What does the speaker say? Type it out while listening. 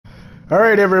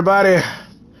Alright everybody,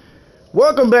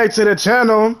 welcome back to the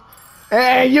channel.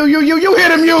 And you hear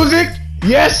the music?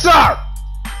 Yes sir!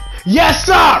 Yes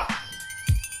sir!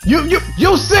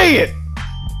 You see it!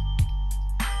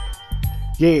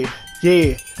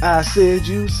 Yeah, I said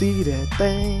you see that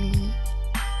thing.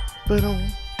 But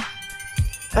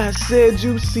I said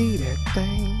you see that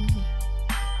thing.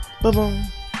 But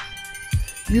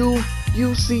you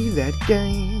see that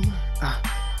game.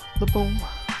 Boom.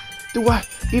 Do I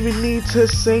even need to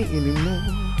say anymore?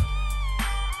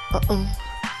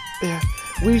 Yeah,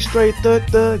 we straight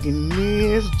thug in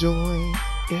this joint.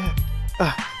 Yeah,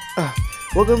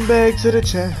 welcome back to the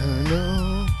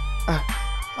channel.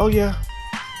 Oh yeah,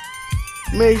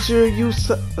 make sure you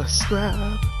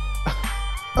subscribe.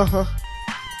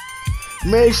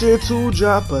 Make sure to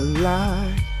drop a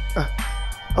like.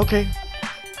 Okay,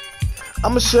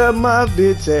 I'ma shut my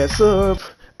bitch ass up.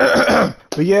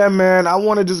 But yeah, man, I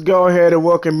want to just go ahead and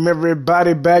welcome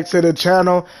everybody back to the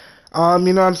channel. You know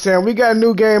what I'm saying? We got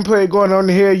new gameplay going on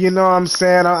here, you know what I'm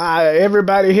saying?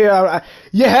 Everybody here,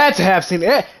 you had to have seen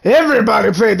it.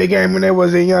 Everybody played the game when they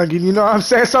was a youngin', you know what I'm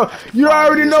saying? So you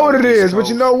already know what it is, but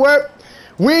you know what?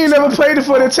 We ain't never played it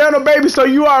for the channel, baby, so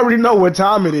you already know what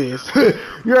time it is.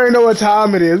 You already know what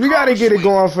time it is. We got to get it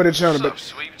going for the channel,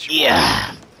 but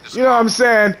yeah, you know what I'm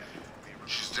saying?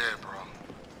 She's dead, bro.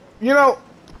 You know,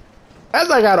 as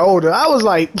I got older, I was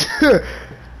like,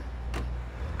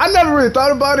 I never really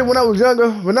thought about it when I was younger,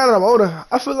 but now that I'm older,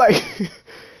 I feel like,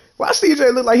 why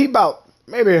CJ look like he about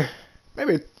maybe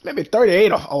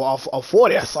 38 or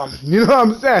 40 or something. You know what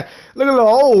I'm saying? Look a little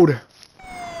old.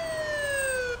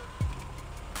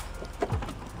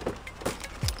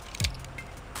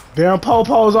 Damn,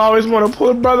 Popo's always want to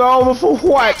pull a brother over for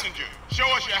what? Messenger, show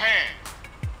us your hand.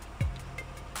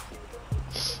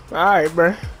 Alright,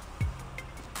 bro.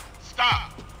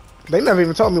 Stop. They never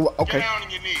even told me what. Okay. Get down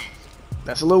on your knees.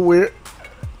 That's a little weird.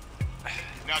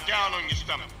 Now down on your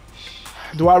stomach.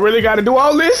 Do I really got to do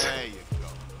all this? There you go.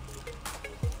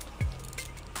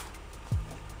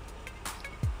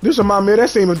 This remind me of that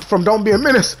scene from Don't Be a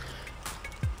Menace.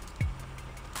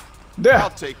 There.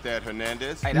 I'll take that,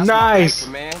 Hernandez. Hey, that's nice,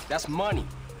 my paper, man. That's money.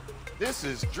 This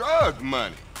is drug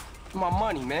money. My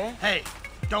money, man. Hey,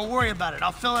 don't worry about it.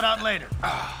 I'll fill it out later.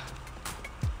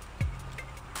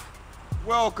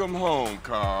 Welcome home,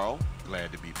 Carl.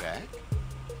 Glad to be back.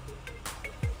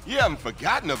 You haven't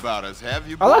forgotten about us, have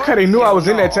you, boy? I like how they knew I was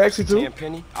in that taxi too.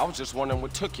 Penny, I was just wondering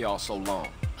what took y'all so long.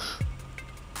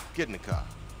 Get in the car.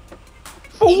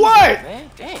 For what? Man,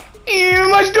 damn. He ain't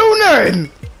even much do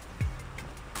nothing.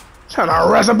 Trying to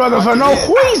arrest a brother for no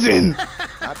reason.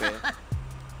 My bad.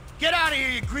 Get out of here,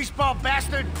 you greaseball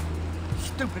bastard!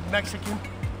 Stupid Mexican.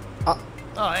 Oh,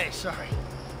 hey, sorry.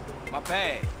 My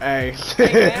bag. Hey.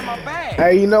 Hey, man, my bag.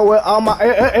 Hey, you know what? All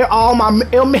my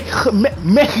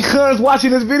Mexicans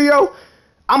watching this video,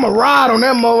 I'ma ride on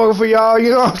that motherfucker for y'all.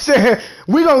 You know what I'm saying?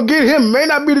 We gonna get him. May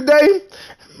not be today,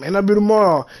 may not be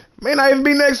tomorrow, may not even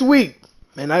be next week,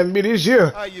 may not even be this year.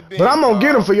 How you been, but I'm gonna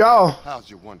get him for y'all. How's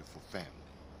your wonderful family?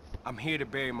 I'm here to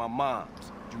bury my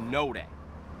moms. You know that.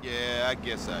 Yeah, I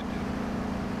guess I do.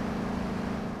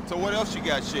 So what else you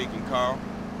got shaking, Carl?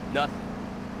 Nothing.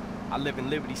 I live in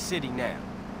Liberty City now.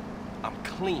 I'm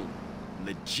clean.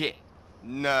 Legit.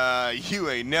 Nah, you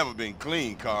ain't never been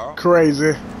clean, Carl.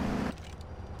 Crazy.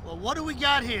 Well, what do we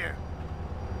got here?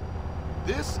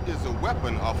 This is a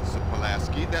weapon, Officer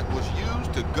Pulaski, that was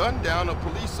used to gun down a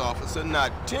police officer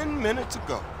not 10 minutes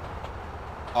ago.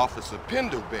 Officer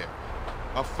Pendleberry.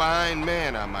 A fine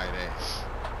man, I might add.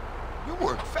 You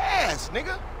work fast,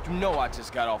 nigga. You know I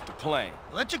just got off the plane.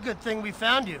 Well, that's a good thing we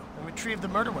found you and retrieved the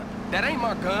murder weapon. That ain't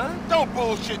my gun. Don't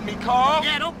bullshit me, Carl.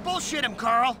 Yeah, don't bullshit him,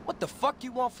 Carl. What the fuck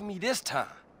you want from me this time?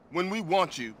 When we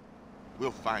want you, we'll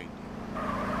find you.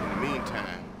 In the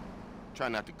meantime, try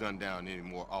not to gun down any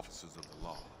more officers of the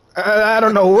law. I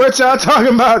don't know what y'all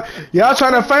talking about. Y'all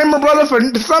trying to frame my brother for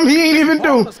something he ain't even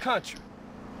do. Country.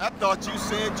 I thought you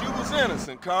said you was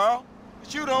innocent, Carl.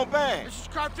 But you don't bang. This is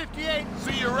car 58.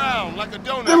 See you around like a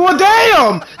donut. Well,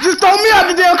 damn! Just throw me out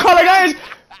the damn car like I ain't.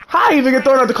 How I even get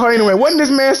thrown out the car anyway? Wasn't this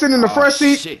man sitting in the front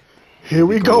seat? Shit. Here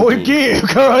we go again,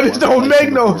 cuz this don't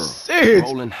make no sense.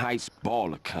 Rolling Heights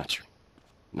baller country.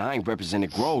 Now I ain't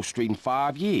represented Grove Street in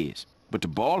 5 years, but the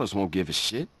ballers won't give a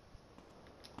shit.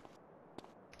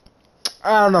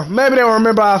 I don't know. Maybe they don't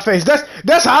remember our face.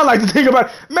 That's how I like to think about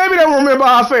it. Maybe they don't remember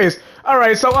our face. All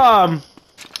right, so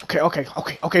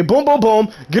okay. Boom, boom,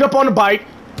 boom. Get up on the bike.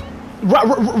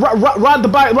 Ride the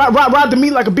bike. Ride the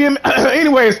meat like a BM.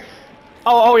 Anyways.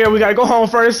 Oh yeah, we gotta go home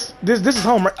first. This is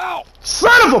home, right? Oh,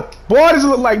 son of a boy! This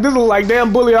look like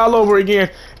damn bully all over again.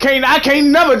 I can't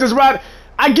never just ride.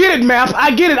 I get it, Map. I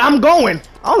get it. I'm going.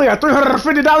 I only got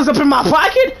 $350 up in my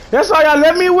pocket. That's all y'all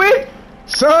left me with?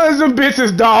 Sons of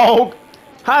bitches, dog.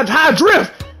 How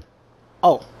drift?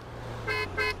 Oh.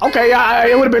 Okay,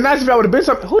 it would have been nice if I would have been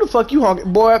something. Who the fuck you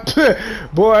honking? Boy,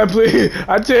 boy, please.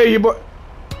 I tell you, boy.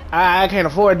 I can't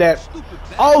afford that.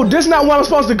 Oh, this not where I'm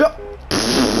supposed to go.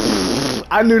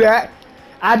 I knew that.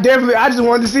 I just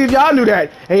wanted to see if y'all knew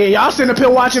that. Hey, y'all sitting up here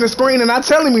watching the screen and not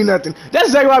telling me nothing. That's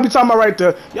exactly what I be talking about right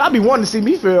there. Y'all be wanting to see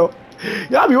me fail.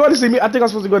 Y'all be wanting to see me. I think I'm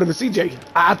supposed to go to the CJ.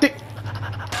 I think.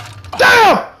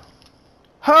 Damn!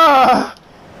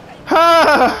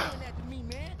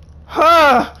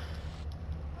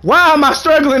 Why am I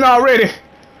struggling already?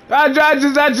 I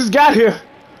just got here.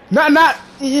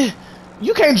 Yeah.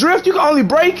 You can't drift. You can only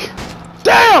brake.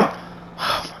 Damn!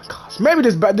 Oh my gosh. Maybe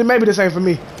this ain't for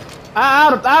me.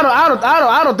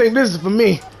 I don't think this is for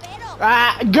me.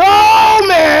 Go,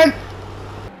 man!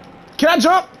 Can I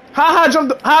jump? How I jump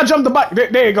the bike?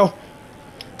 There you go.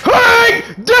 Hey!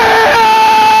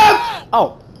 Damn!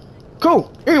 Oh,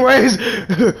 cool. Anyways.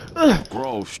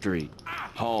 Grove Street,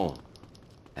 home.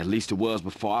 At least it was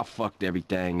before I fucked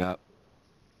everything up.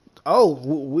 Oh,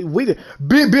 we did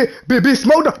big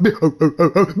smoke dog, big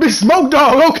smoke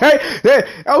dog. Okay, yeah,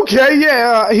 okay,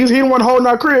 yeah. He the one holding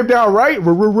our crib down, right?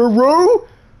 Oh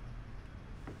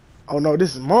no,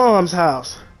 this is Mom's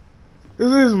house.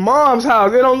 This is Mom's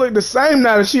house. It don't look the same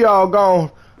now that she all gone.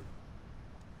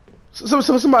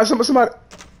 Somebody.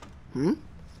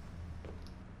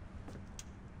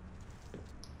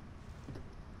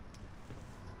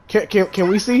 Can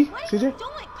we see, CJ?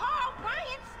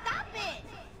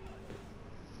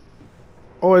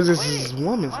 Or is this his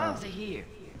woman's house?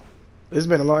 It's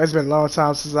been a long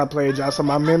time since I played y'all, so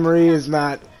my memory is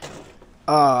not.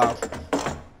 I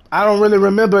don't really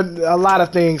remember a lot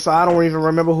of things, so I don't even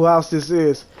remember who house this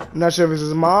is. I'm not sure if it's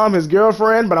his mom, his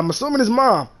girlfriend, but I'm assuming his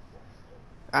mom.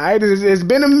 Alright, it's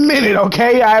been a minute,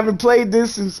 okay? I haven't played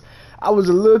this since I was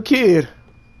a little kid.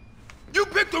 You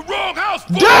picked the wrong house.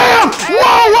 Damn!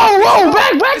 Whoa!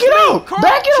 Back it up!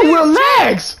 Back it up!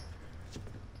 Relax.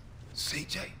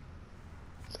 CJ.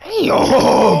 Damn!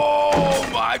 Oh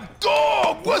my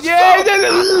dog! What's up?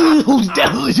 Who's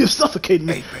that? You're suffocating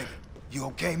me. Hey, baby, you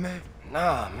okay, man?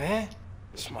 Nah, man.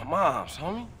 It's my mom's,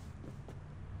 homie.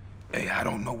 Hey, I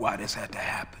don't know why this had to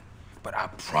happen, but I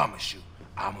promise you,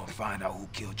 I'm gonna find out who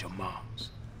killed your moms.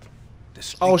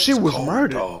 Oh, she was cold,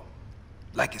 murdered. Dog.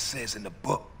 Like it says in the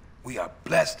book, we are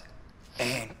blessed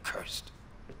and cursed.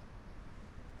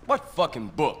 What fucking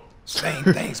book? Same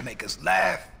things make us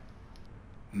laugh,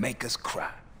 make us cry.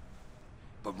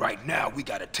 But right now, we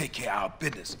gotta take care of our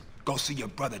business. Go see your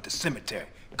brother at the cemetery.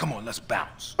 Come on, let's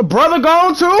bounce. Brother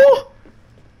gone too?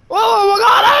 Oh my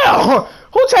God! Damn!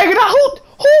 Who taking out?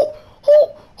 Who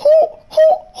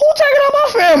taking out my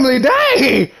family?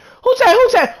 Dang! Who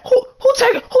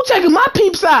taking my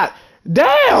peeps out?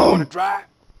 Damn! Wanna drive?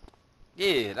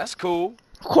 Yeah, that's cool.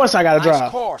 Of course I gotta drive.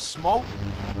 Nice car, Smoke.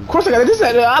 Of course I gotta. This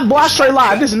is boy, I straight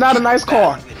lie. This is not a nice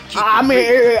car. I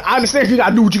mean, I understand if you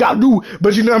gotta do what you gotta do,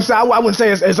 but you know what I'm saying. I wouldn't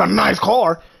say it's a nice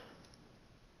car.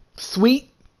 Sweet.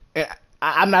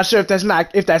 I'm not sure if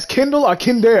that's Kendall or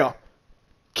Kendall.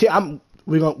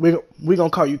 We gonna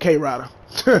call you K Rider.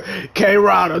 K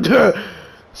Rider.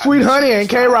 Sweet Honey and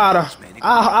K Rider.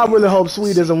 I really hope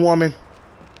Sweet is a woman.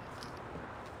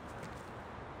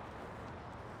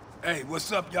 Hey,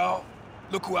 what's up, y'all?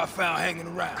 Look who I found hanging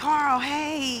around. Carl,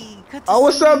 hey. Good to Oh,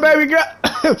 what's see up, you. baby girl?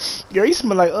 Girl, you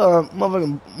smell like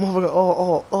motherfucking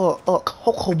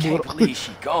cocoa Can't butter. believe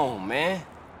she gone, man.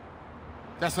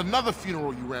 That's another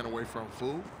funeral you ran away from,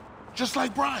 fool. Just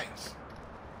like Brian's.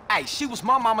 Hey, she was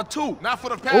my mama too. Not for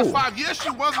the past Ooh. 5 years, she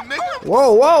wasn't, nigga.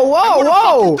 Whoa! Where the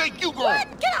fuck you think you going?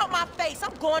 What? Get out my face.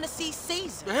 I'm going to see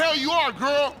Caesar. The hell you are,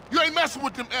 girl. You ain't messing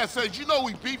with them essays. You know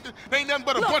we beefed. They ain't nothing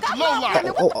but a Look, bunch I of love women.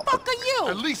 lowlife. What the fuck are you?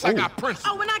 At least I got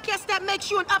principles. Oh, and I guess that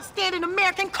makes you an upstanding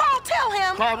American. Carl, tell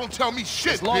him. Carl, don't tell me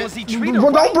shit, As long bitch. as he treat her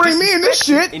Well, right, don't bring me in this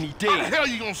shit. and he How the did. hell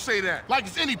you gonna say that? Like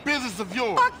it's any business of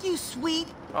yours. Fuck you, sweet.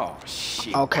 Oh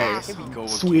shit. Okay, Here we go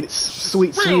sweet again.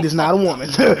 sweet is not a woman.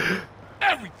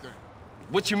 Everything.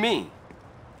 What you mean?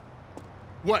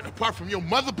 What, apart from your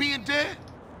mother being dead?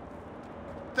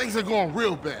 Things are going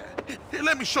real bad. Here,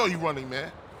 let me show you running,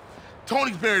 man.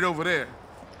 Tony's buried over there.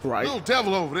 Right. Little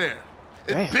devil over there.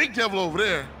 And Damn. big devil over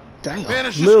there. Damn. Man,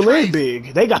 it's just Little crazy. and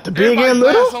big. They got the big Everybody and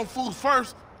blast little. on fools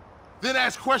first, then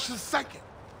ask questions second.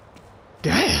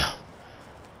 Damn.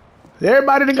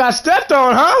 Everybody done got stepped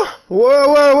on, huh?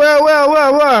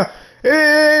 Whoa.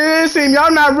 It seems y'all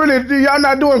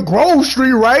not doing Grove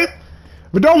Street right.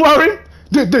 But don't worry.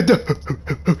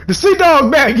 The Sea Dog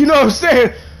back, you know what I'm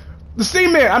saying? The Sea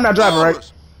Man. I'm not driving,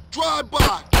 right? Drive by.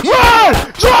 Run!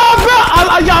 Drive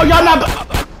by! Y'all not...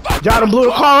 Y'all done blew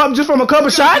the car up just from a couple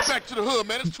shots? Get back to the hood,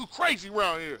 man. It's too crazy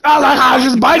around here. I like how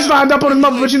just bikes lined up on the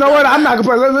mother, but you know what? I'm not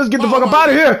gonna play. Let's get the fuck up out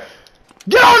of here.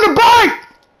 Get on the bike!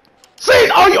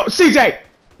 CJ!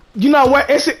 You know what?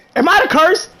 Am I the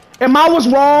curse? Am I what's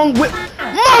wrong with...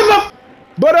 Mother...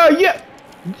 But, yeah.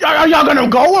 Y'all gonna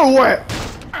go or what?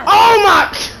 Oh my...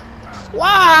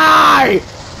 Why?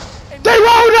 They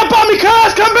rolled up on me,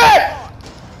 cuz! Come back!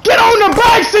 Get on the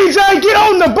bike, CJ! Get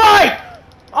on the bike!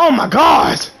 Oh my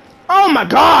god! Oh my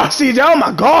god, CJ! Oh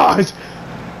my god!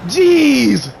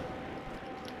 Jeez!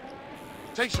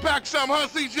 Takes back some, huh,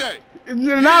 CJ?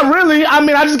 Not really. I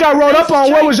mean, I just got rolled up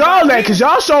on where was y'all at, cause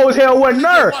y'all sure as hell wasn't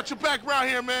there. Watch your back around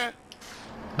here, man.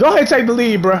 Go ahead and take the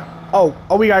lead, bro. Oh,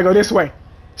 we gotta go this way.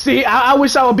 See, I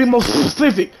wish I would be more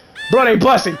specific. Bro, they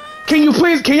busting. Can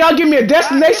y'all give me a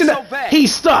destination?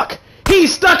 He's stuck.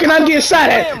 He's stuck and I'm getting shot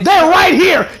at. They're right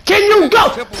here. Can you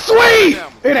go? Sweet!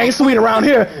 It ain't sweet around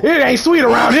here. It ain't sweet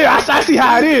around here. I see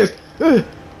how it is.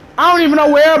 I don't even know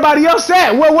where everybody else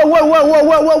at.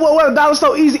 Where Dollar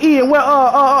So Easy E and where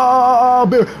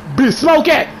Big Smoke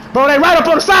at? Bro, they right up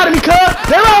on the side of me, cuz.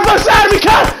 They right up on the side of me,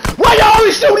 cuz. Why y'all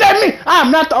only shooting at me?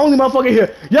 I'm not the only motherfucker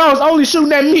here. Y'all's only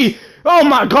shooting at me. Oh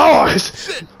my gosh.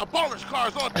 Shit, a baller's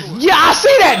car's onto us. Yeah, I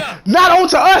see that. Not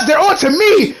onto us, they're onto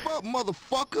me. Keep up,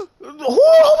 motherfucker. Who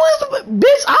is the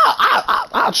bitch?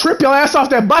 I'll trip your ass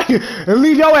off that bike and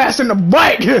leave your ass in the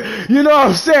bike. You know what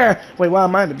I'm saying? Wait, why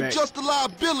am I in the back? Just a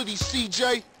liability,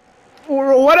 CJ.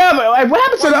 Whatever. Like, what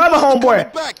happened to the other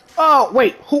homeboy? Oh,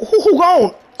 wait. Who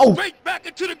gone? Oh, Straight back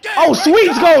into the game. oh,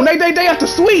 Sweet's gone. They after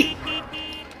Sweet.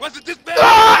 Was it this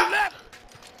bad?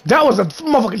 That was a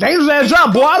motherfucking dangerous ass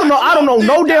job, boy. I don't know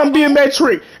no damn BMX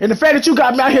trick. And the fact that you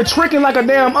got me out here tricking like a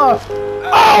damn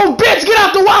oh bitch, get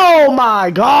out the wall! Oh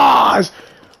my gosh!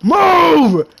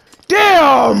 Move!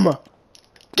 Damn!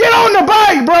 Get on the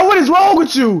bike, bro! What is wrong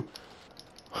with you?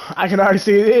 I can already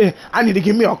see it. I need to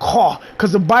get me a car,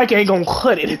 cause the bike ain't gonna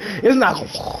cut it. It's not gonna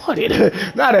cut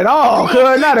it. Not at all,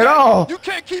 cuz. Not at all. You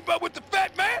can't keep up with the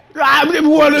fat man?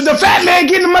 The fat man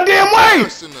getting in my damn way!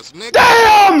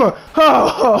 Damn!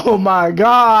 Oh my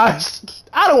gosh.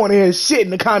 I don't want to hear shit in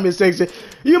the comment section.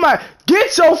 You might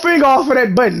get your finger off of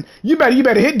that button. You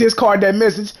better hit discard that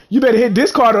message. You better hit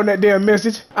discard on that damn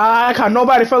message. I can't.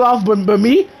 Nobody fell off but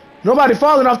me. Nobody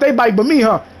falling off their bike but me,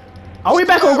 huh? Are we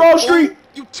back on Grove Street?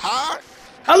 You tired?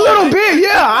 A little bit,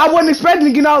 yeah. I wasn't expecting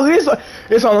to get all this.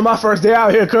 It's only my first day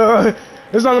out here, cuz.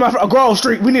 It's only my Grove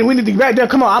Street. We need to get back there.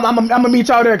 Come on, I'm gonna meet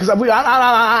y'all there, cause I'm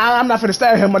not finna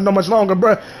stay here no much longer,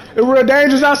 bro. It's real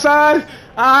dangerous outside.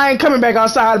 I ain't coming back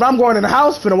outside, but I'm going in the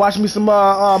house. Finna watch me some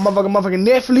motherfucking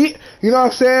Netflix. You know what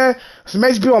I'm saying? Some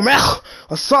HBO Max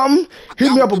or something.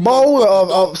 Hit me up a bowl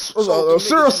of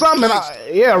syrup or something,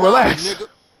 and yeah, relax.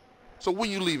 So when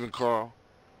you leaving, Carl?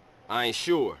 I ain't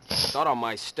sure. Thought I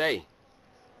might stay.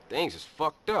 Things is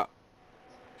fucked up.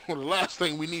 Well, the last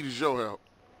thing we need is your help.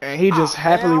 And he just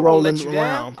happily rolling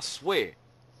around. I swear.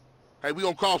 Hey, we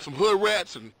gonna call some hood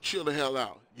rats and chill the hell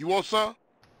out. You want some?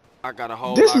 I got a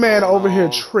whole This lot man going over here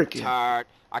on. tricking. Tired.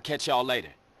 I'll catch y'all later.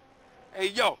 Hey,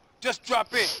 yo, just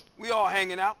drop in. We all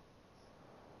hanging out.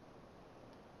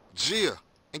 Gia,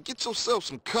 and get yourself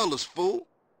some colors, fool.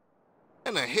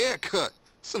 And a haircut.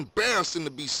 It's embarrassing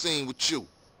to be seen with you.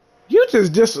 You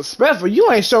just disrespectful. You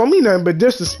ain't showing me nothing but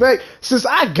disrespect since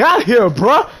I got here,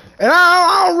 bruh. And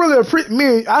I don't really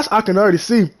appreciate I can already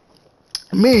see.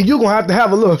 Me and you gonna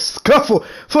have a little scuffle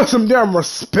for some damn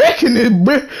respect in this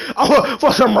bitch.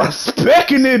 For some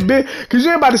respect in this bitch. Cause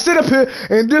you ain't about to sit up here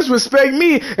and disrespect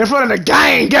me in front of the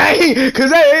gang. Cause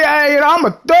hey, I'm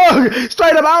a thug.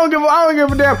 Straight up, I don't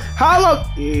give a damn how long.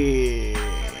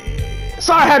 Yeah.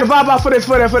 Sorry I had to vibe out for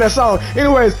that song.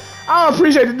 Anyways, I don't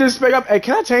appreciate the disrespect. Hey,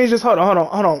 can I change this? Hold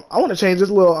on. I want to change this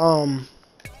little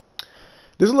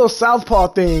southpaw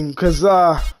thing, cause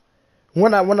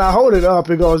when I hold it up,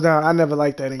 it goes down. I never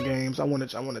like that in games. I want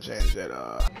to change that.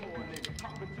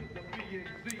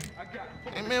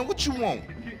 Hey man, what you want?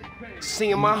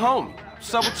 Seeing my homie.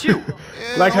 What's up with you?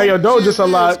 Like how your dough just a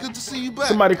lot. It's good to see you back.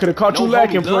 Somebody could have caught you No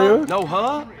lacking, homie, player. dog. No,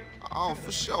 huh? Oh,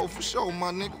 for sure,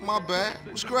 my nigga. My bad.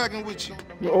 What's cracking with you?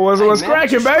 What's Hey, man,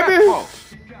 cracking, what you baby? strapped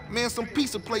for? Man, some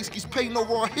pizza place keeps paying no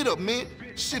raw hit up, man.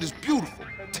 Shit is beautiful.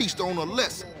 Teach the owner a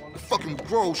lesson. The fucking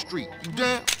Grove Street. You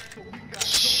down?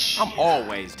 I'm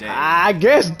always down. I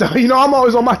guess, you know, I'm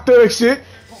always on my thug shit.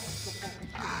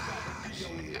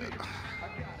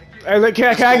 Hey, look,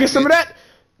 can I get some of that?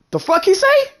 The fuck he say?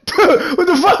 What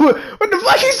the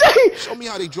fuck he say? Show me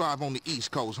how they drive on the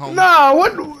East Coast, homie. Nah,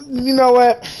 what? You know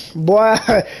what, boy?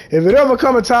 If it ever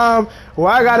come a time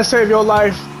where I gotta save your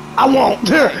life, I won't.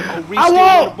 I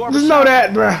won't. Just know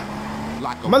that, bruh.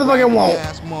 Like a Motherfucking won't.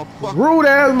 motherfucker. Rude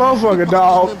ass motherfucker,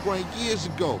 dog. Years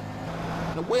ago.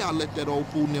 The way I let that old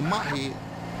fool in my head.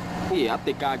 Yeah, I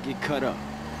think I'll get cut up.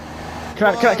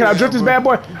 Can I drift this bad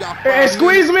boy? Hey,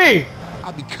 squeeze me.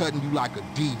 I'll be cutting you like a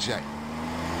DJ.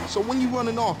 So when you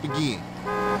running off again?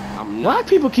 Why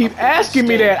people keep asking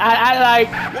me that? I like.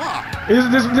 Why?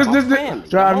 This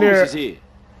drive near.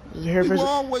 You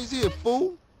always here,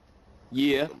 fool.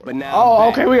 Yeah, but now Oh,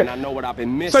 okay, and I know what I've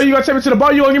been missing. So you gonna take me to the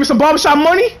bar? You gonna give me some barbershop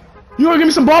money? You gonna give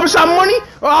me some barbershop money?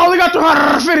 I only got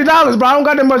 $250, bro. I don't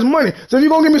got that much money. So if you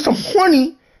gonna give me some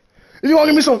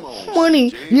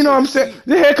money, you know what I'm saying?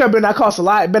 The haircut better not cost a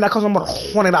lot. It better not cost about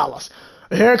 $20.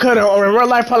 A haircut or in real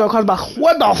life probably cost about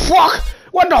what the fuck?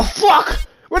 What the fuck?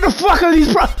 What the fuck are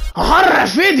these?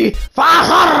 150,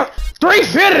 500,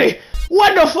 350.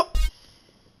 What the fuck?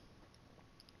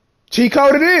 Cheat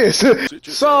code it is.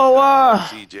 So,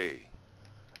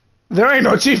 there ain't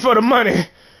no cheat for the money.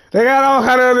 They got all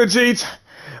kind of other cheats,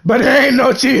 but there ain't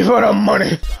no cheat for the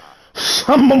money.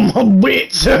 Some of my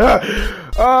bitch.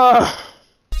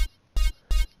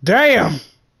 Damn.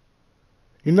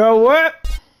 You know what?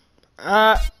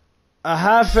 A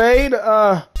high fade. Just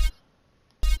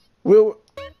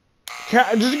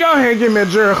go ahead and give me a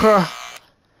jerk, huh?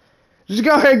 Just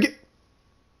go ahead and get.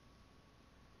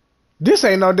 This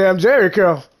ain't no damn Jerry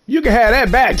curl. You can have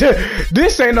that back.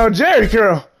 This ain't no Jerry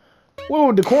curl. What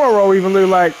would the cornrow even look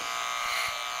like?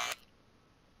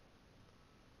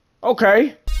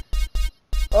 Okay.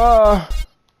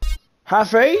 High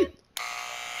fade?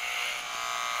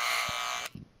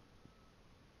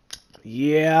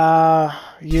 Yeah.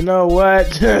 You know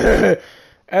what? And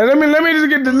let me just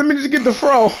get the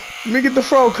fro. Let me get the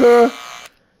fro,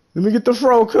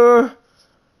 cuz.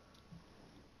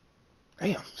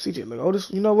 Damn, CJ look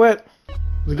Otis. You know what?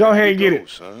 Let's go ahead and get it.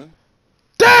 Son.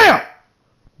 Damn!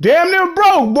 Damn near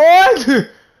broke, boy!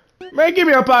 Man, get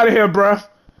me up out of here, bruh.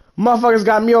 Motherfuckers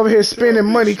got me over here spending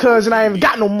money, cuz, and I ain't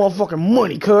got no motherfucking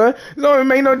money, cuz. It don't even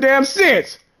make no damn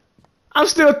sense. I'm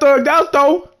still thugged out,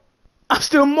 though. I'm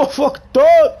still motherfucking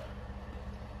thug.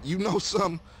 You know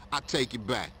something? I take it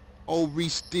back. Old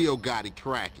Reese still got it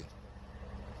cracking.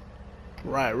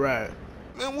 Right.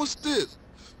 Man, what's this?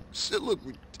 Shit look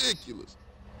ridiculous.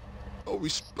 No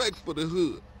respect for the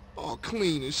hood. All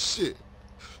clean as shit.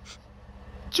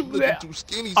 Too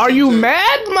skinny. Are you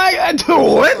mad, Mike? Do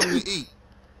what?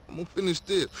 I'm gonna finish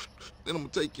this, then I'm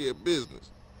gonna take care of business.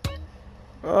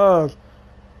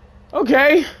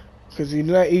 Okay. Cause you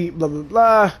do not eat, blah blah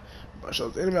blah.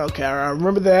 Enemy, okay, I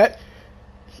remember that.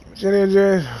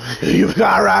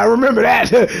 Alright, I remember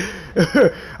that.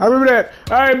 I remember that.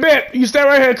 Alright, bet. You stay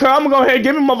right here, cuz. I'm gonna go ahead and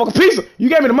give me a motherfucking pizza. You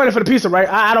gave me the money for the pizza, right?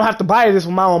 I don't have to buy this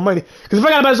with my own money. Cause if I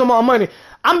gotta buy this with my own money,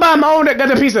 I'm buying my own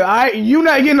goddamn pizza, alright? You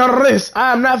not getting none of this.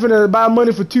 I am not finna buy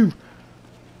money for two.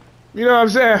 You know what I'm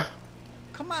saying?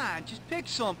 Come on, just pick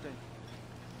something.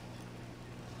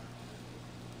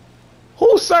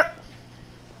 Who, sir?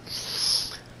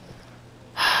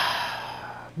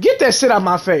 Get that shit out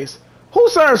my face. Who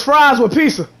serves fries with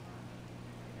pizza?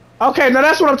 Okay, now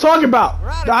that's what I'm talking about.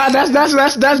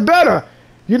 That's better.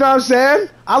 You know what I'm saying?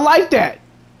 I like that.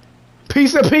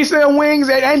 Pizza and wings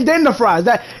and then the fries.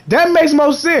 That makes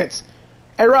most sense.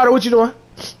 Hey Ryder, what you doing?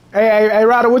 Hey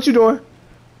Ryder, what you doing?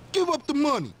 Give up the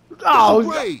money.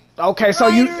 Oh, okay. So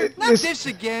Ryder, not this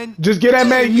again. Just get that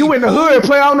man. You in the hood,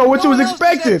 play. I don't know what you was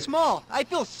expecting. Small. I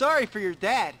feel sorry for your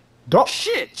dad.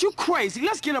 Shit, you crazy.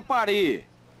 Let's get up out of here.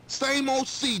 Same old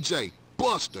CJ.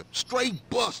 Buster. Straight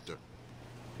Buster.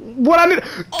 What I need?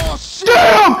 Oh, shit.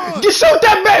 Damn! You shoot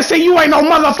that man. Say you ain't no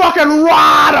motherfucking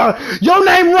rider. Your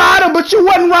name Ryder, but you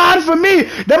wasn't riding for me.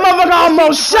 That motherfucker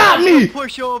almost shot me.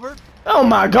 Push over. Oh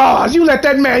my God! You let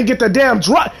that man get the damn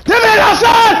drop. That man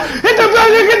outside! Hit the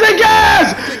building, get the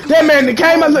gas! That man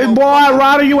came and said, boy,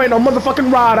 Ryder, you ain't no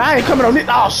motherfucking rider. I ain't coming on this.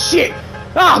 Oh shit!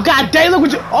 Oh god damn! Look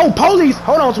what you. Oh, police!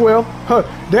 Hold on, 12.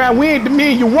 Damn, we ain't the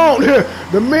man you want.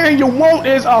 The man you want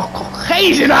is a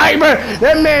Caucasian hyper.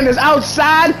 That man is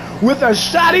outside with a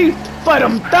shotty for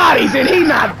them thotties, and he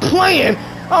not playing.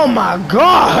 Oh my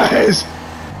gosh!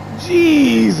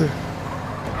 Jeez.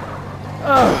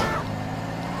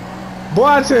 Boy,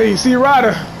 I tell you, see,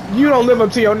 Ryder, you don't live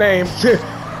up to your name.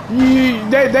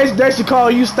 They should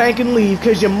call you Stankin' Leave,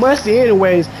 because you're musty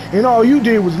anyways, and all you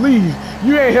did was leave.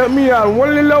 You ain't helped me out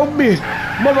one little bit.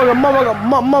 Damn,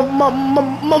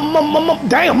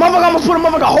 motherfucker almost put a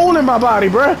motherfucker hole in my body,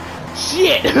 bruh.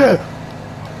 Shit.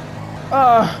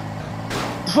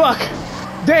 Fuck.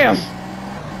 Damn.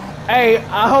 Hey,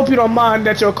 I hope you don't mind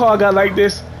that your car got like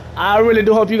this. I really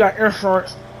do hope you got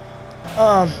insurance.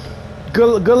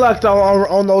 Good luck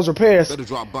on those repairs. Better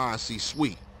drop by and see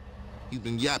Sweet. He's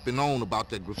been yapping on about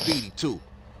that graffiti too.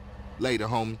 Later,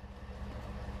 homie.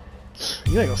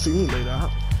 You ain't gonna see me later, huh?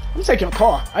 I'm gonna take your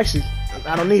car. Actually,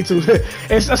 I don't need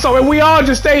to. So we all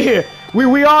just stay here.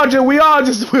 We all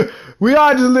just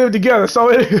live together.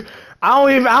 So I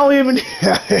don't even.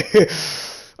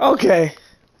 Okay.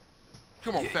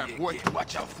 Come on, fat boy.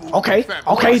 Watch out, fool. Okay.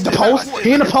 The post.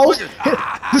 He in the post.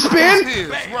 The spin.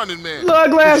 Running man. Little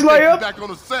glass layup. Back on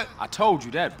the set. I told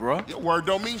you that, bruh. Your word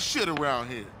don't mean shit around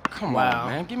here. Come Wow. on,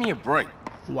 man. Give me a break.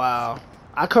 Wow.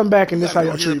 I come back and this how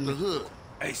y'all treat the me. hood.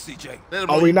 Hey, CJ.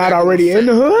 Are we not already in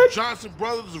the hood? Johnson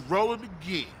Brothers is rolling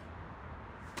again.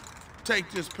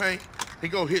 Take this paint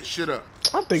and go hit shit up.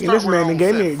 I'm thinking this man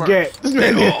gave me a get. This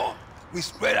man did. We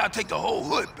spread out, take the whole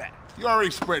hood back. You already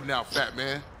spreading out, fat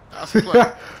man. That's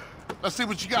play. Let's see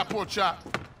what you got, poor chop.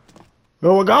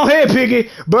 Well, go ahead, Piggy.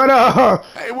 But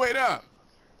Hey, wait up.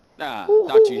 Nah,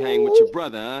 thought you hang with your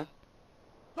brother, huh?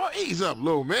 Oh, ease up,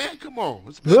 little man. Come on.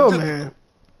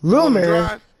 little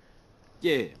man.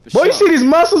 Yeah, for Boy, sure. you see these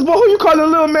muscles, boy? Who you calling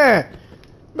little man?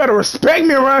 Better respect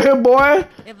me around here, boy.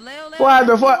 Why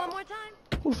the fuck?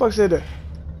 Who the fuck said that?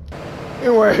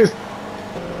 Anyways,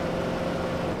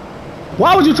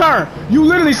 why would you turn? You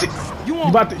literally see. You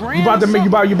about to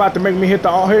make me hit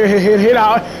the hit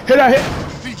out.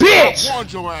 Bitch!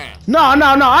 No,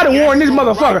 I done warn this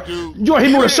motherfucker. You gonna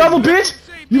hit me with a shovel, bitch?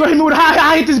 You gonna hit me with a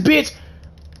how hit this bitch?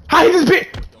 How hit this bitch?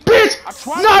 Bitch!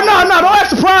 No, don't act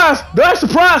surprised. Don't act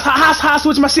surprised. How I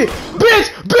switch my shit? Bitch!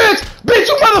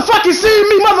 You motherfucking see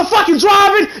me motherfucking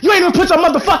driving? You ain't even put your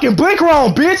motherfucking blinker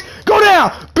on, bitch. Go down,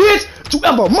 bitch. You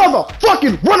ever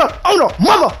motherfucking run up on a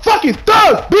motherfucking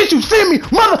thug, bitch? You see me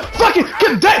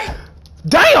motherfucking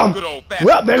damn!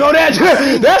 Well, there go that.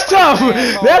 That's tough.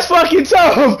 That's fucking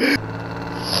tough.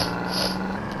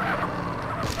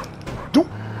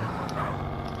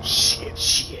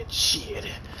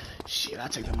 Shit, I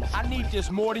take that. I need this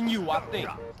more than you, I think.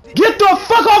 Get the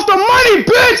fuck off the money,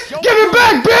 bitch! Give it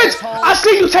back, bitch! I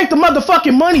see you take the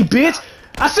motherfucking money, bitch!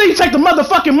 I see you take the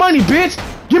motherfucking money, bitch!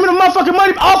 Give me the motherfucking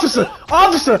money, officer!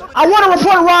 I want to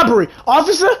report a robbery!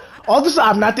 Officer,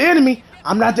 I'm not the enemy.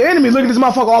 Look at this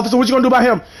motherfucker, officer. What you gonna do about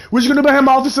him?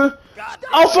 Officer?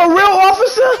 Oh, for real,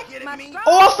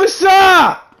 officer?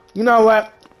 You know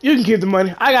what? You can keep the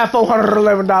money. I got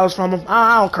 $411 from him.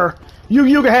 I don't care. You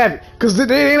can have it, cause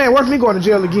it ain't worth me going to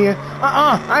jail again.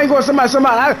 I ain't going. Somebody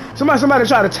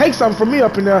tried to take something from me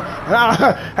up in there, and I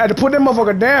had to put that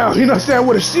motherfucker down. You know what I'm saying,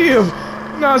 with a shield. You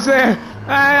know what I'm saying?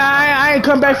 I ain't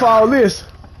come back for all this.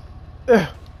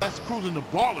 That's cruising the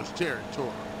baller's territory.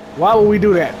 Why would we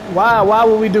do that? Why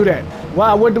would we do that?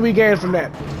 Why? What do we gain from that?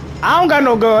 I don't got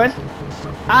no gun.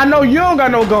 I know you don't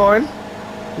got no gun.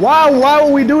 Why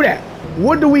would we do that?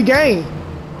 What do we gain?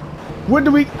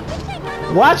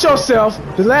 Watch yourself.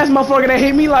 The last motherfucker that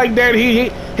hit me like that, he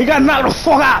got knocked the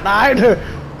fuck out, alright?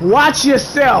 Watch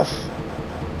yourself.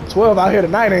 12 out here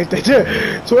tonight, ain't they?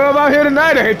 12 out here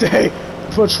tonight, ain't they?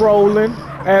 Patrolling,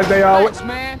 as they always. Thanks,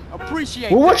 man.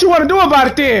 Appreciate Well, what that. you want to do about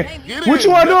it then? What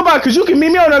you want to do about it? Because you can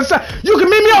meet me on the other side. You can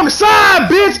meet me on the side,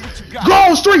 bitch.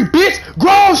 Grove Street, bitch.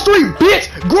 Grove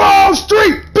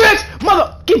Street, bitch.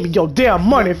 Mother, give me your damn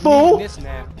money, fool.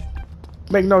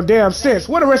 Make no damn sense.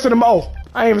 Where the rest of them? Oh,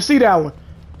 I ain't even see that one.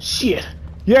 Shit.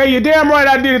 Yeah, you're damn right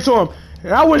I did it to him.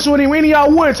 And I wish any of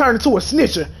y'all would turn into a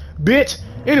snitcher, bitch.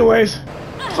 Anyways,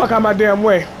 fuck out my damn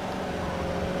way.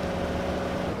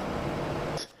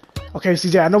 Okay,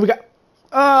 CJ, I know we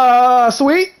got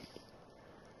Sweet.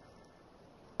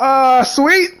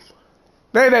 Sweet.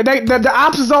 The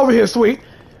ops is over here, Sweet.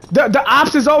 The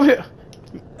ops is over here.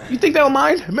 You think they'll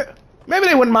mind? Maybe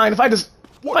they wouldn't mind if I just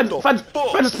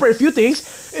spray a few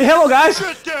things. Hey, hello, guys.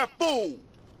 Shut that fool.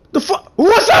 The fuck?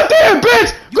 What's up there,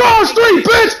 bitch? Grove Street,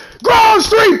 bitch. Grove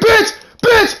Street,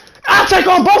 bitch. I'll take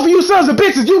on both of you sons of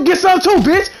bitches. You get some too,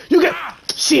 bitch. You get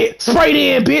shit. Sprayed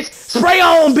in, bitch. Spray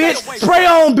on,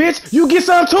 bitch. You get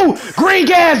some too. Green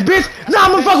gas, bitch. Now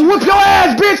I'm gonna fucking whip your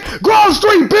ass, bitch. Grove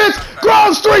Street,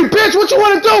 bitch. What you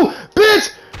wanna do,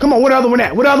 bitch? Come on, what other one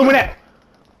at?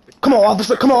 Come on,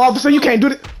 officer. You can't do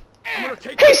that.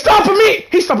 He's stopping me.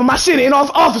 He's stopping my shit in,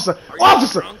 officer.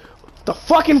 The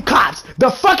fucking cops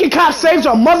saved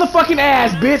your motherfucking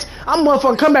ass, bitch. I'm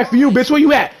motherfucking come back for you, bitch. Where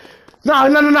you at? No.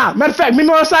 Matter of fact, meet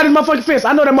me on the side of the motherfucking fence.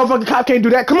 I know that motherfucking cop can't do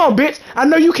that. Come on, bitch. I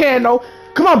know you can, though.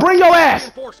 Come on, bring your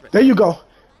ass. There you go.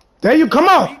 Come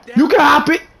on. You can hop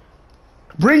it.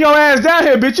 Bring your ass down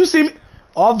here, bitch. You see me?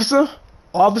 Officer,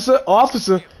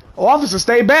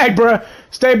 stay back, bruh.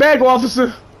 Stay back,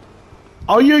 officer.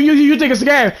 Oh, you think it's a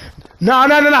game?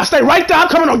 No. Stay right there. I'm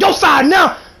coming on your side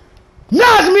now.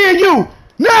 Now it's me and you.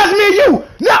 Now it's me and you.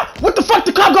 Now, what the fuck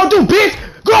the cop gonna do, bitch?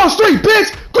 Go on street,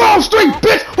 bitch. Go on street,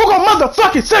 bitch. Who gonna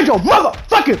motherfucking save your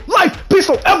motherfucking life? Bitch,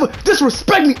 don't ever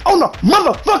disrespect me on the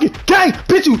motherfucking gang.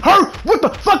 Bitch, you heard what the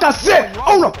fuck I said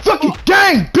on the fucking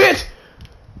gang, bitch.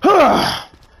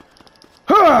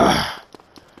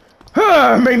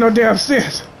 Make no damn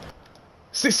sense.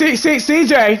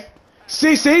 CJ,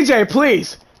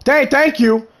 please. Thank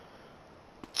you.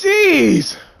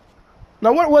 Jeez.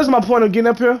 Now, what was my point of getting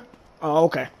up here? Oh,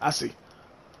 okay. I see.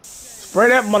 Spray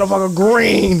that motherfucker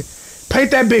green.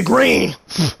 Paint that bit green.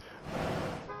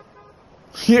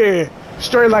 Yeah,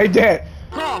 straight like that.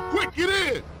 Carl, quick, get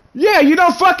in. Yeah, you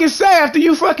don't fucking say after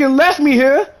you fucking left me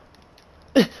here.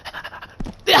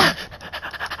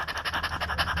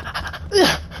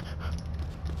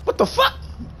 What the fuck?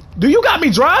 Do you got me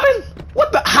driving?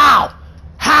 What the? How?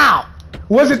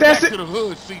 Was it that? Back to the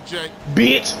hood, CJ.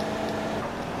 Bitch.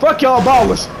 Fuck y'all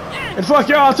ballers. And fuck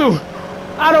y'all too.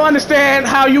 I don't understand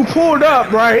how you pulled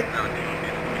up, right?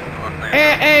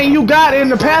 And you got in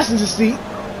the passenger seat.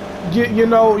 You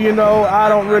know, I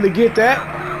don't really get that.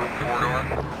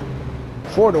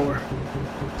 4-door.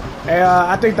 And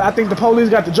I think the police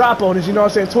got the drop on us, you know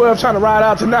what I'm saying? 12 trying to ride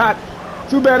out tonight.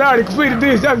 Too bad I already completed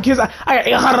this. Young kids, I got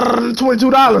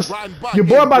 $822. Your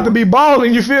boy about to be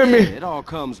balling, you feel me? Yeah, it all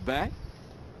comes back.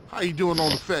 How you doing on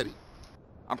the Fetty?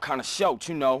 I'm kinda short,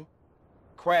 you know.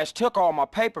 Crash took all my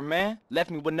paper, man.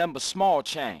 Left me with nothing but small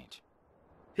change.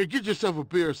 Here, get yourself a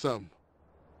beer or something.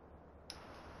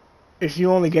 If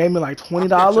you only gave me like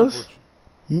 $20?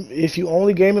 If you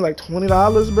only gave me like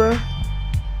 $20, bro?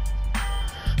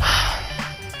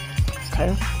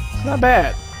 Okay. It's not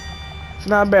bad. It's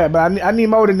not bad, but I need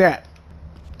more than that.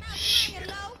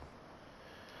 Shit.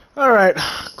 Alright.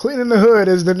 Cleaning the hood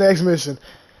is the next mission.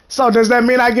 So does that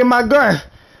mean I get my gun?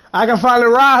 I can finally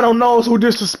ride on those who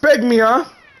disrespect me, huh?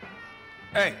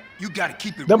 Hey, you gotta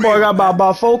keep it That boy real, got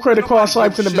about 4 credit card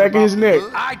swipes in the back of his neck.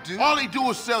 I do. All they do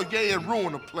is sell yay and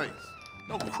ruin the place.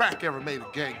 No crack ever made a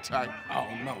gang type. Oh,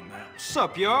 no, man. What's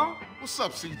up, y'all? What's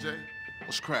up, CJ?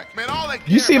 What's crack? Man, all they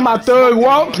You see my about is thug smoking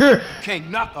walk? money. Can't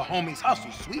knock a homie's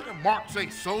hustle, sweet. Them marks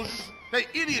ain't soldiers. They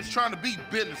idiots trying to be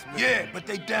businessmen. Yeah, but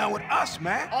they down with us,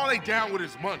 man. All they down with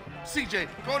is money. CJ,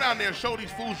 go down there and show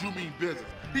these fools you mean business.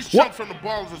 These What? chumps from the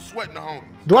ballers are sweating the homies.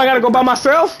 Do I gotta go by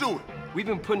myself? Do it. We've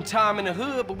been putting time in the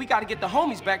hood, but we gotta get the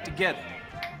homies back together.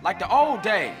 Like the old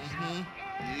days.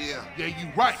 Yeah, you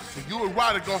right. So you and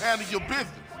Ryder gonna handle your business.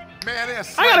 Man,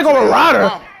 that's I gotta go with Ryder.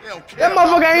 That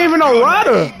motherfucker ain't even no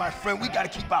Ryder. Hey, my friend, we gotta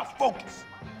keep our focus.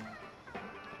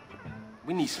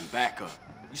 We need some backup.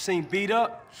 You seen Beat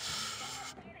Up?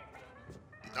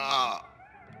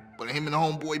 But him and the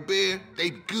homeboy Bear, they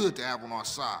good to have on our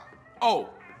side. Oh,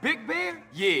 Big Bear?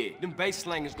 Yeah, them bass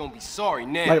slangers gonna be sorry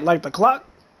now. Like the clock?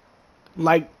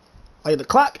 Like the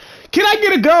clock? Can I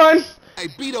get a gun? Hey,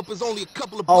 Beat Up is only a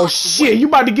couple of Oh blocks shit, away. you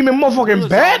about to give me a motherfucking Hood's all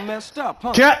bat? messed up,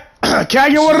 huh? Can I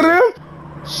get one of them?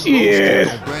 Shit.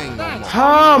 Don't bang no more.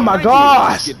 Oh my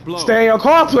gosh. Stay in your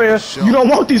car, player. You don't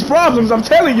want these problems, I'm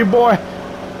telling you, boy.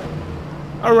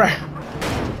 Alright.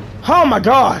 Oh my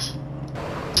gosh.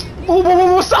 Hold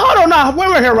on now. Wait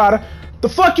right here, Ryder. The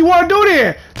fuck you wanna do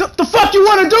then? The fuck you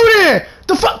wanna do then?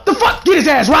 The fuck? Get his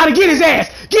ass, Ryder. Get his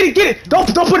ass. Get it. Don't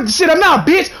put the shit up now,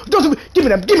 bitch. Give me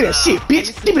that shit,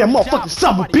 bitch. Give me that motherfucking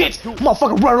something, bitch.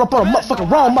 Motherfucker running up on a motherfucking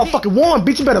wrong motherfucking one,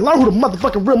 bitch. You better learn who the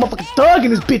motherfucking real motherfucking thug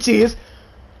in this bitch is.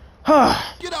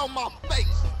 Get out my face.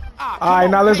 Alright,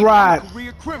 now let's ride.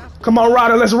 Come on,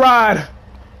 Ryder, let's ride.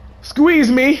 Squeeze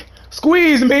me.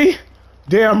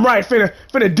 Damn right,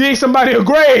 finna dig somebody a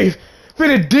grave.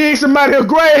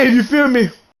 You feel me?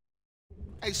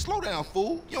 Hey, slow down,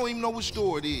 fool. You don't even know which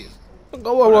store it is.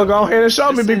 Go ahead and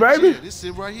show me, big baby. This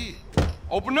is right here.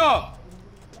 Open up!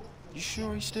 You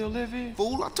sure he still live here?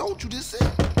 Fool, I told you this is.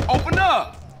 Open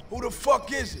up! Who the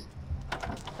fuck is it?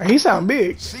 He sound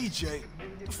big. CJ,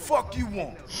 the fuck you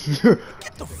want?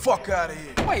 Get the fuck out of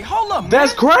here. Wait, hold up, man.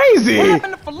 That's crazy. What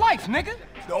happened to for life, nigga?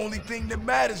 The only thing that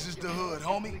matters is the hood,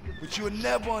 homie. But you'll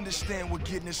never understand what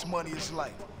getting this money is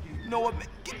like. You know what, man?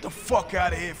 Get the fuck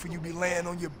out of here for you be laying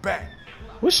on your back.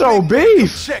 What's your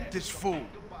beef? Check this fool.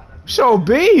 Show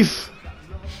beef.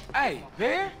 Hey,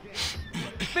 Bear?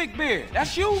 Big Bear,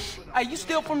 that's you? Hey, you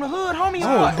still from the hood, homie?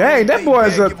 Oh, What? dang, that boy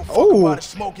is a... Oh,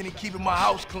 Smoking and keeping my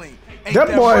house clean. Ain't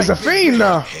that boy is a Big fiend Bear?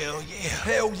 now. Hell yeah.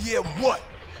 Hell yeah, what?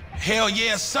 Hell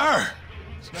yeah, sir.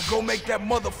 Now go make that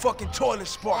motherfucking toilet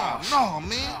spark. No,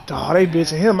 man. Oh, they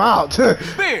bitching him out.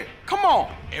 Bear, come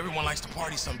on. Everyone likes to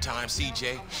party sometimes,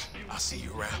 CJ. I'll see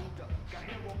you around.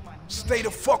 Stay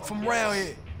the fuck from around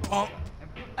here, punk.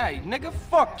 Hey, nigga,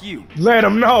 fuck you. Let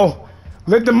him know.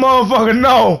 Let the motherfucker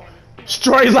know.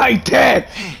 Straight like that.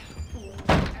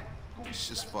 It's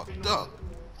just fucked up.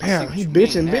 Damn, he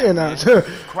bitching being out there.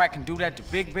 Crack can do that to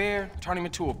Big Bear, turn him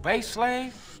into a base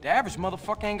slave. The average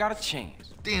motherfucker ain't got a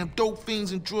chance. Damn dope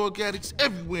fiends and drug addicts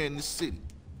everywhere in the city.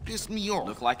 Piss me off.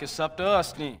 Look like it's up to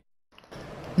us then.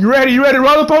 You ready? You ready to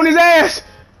roll up on his ass?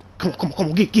 Come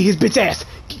on, get his bitch ass.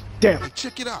 Damn. Hey,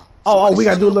 check it out. Oh, we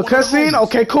gotta do a little cutscene?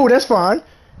 Okay, cool, that's fine.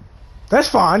 That's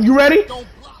fine. You ready?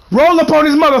 Roll up on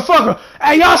this motherfucker.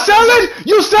 Hey, y'all selling?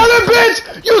 You selling,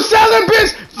 bitch? You selling,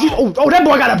 bitch? Oh, that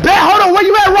boy got a bet. Hold on, where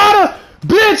you at, Ryder?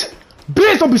 Bitch,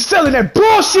 don't be selling that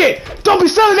bullshit. Don't be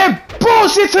selling that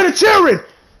bullshit to the children.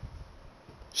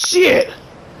 Shit.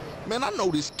 Man, I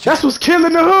know this kid. That's what's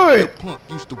killing the hood. That punk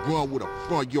used to run with a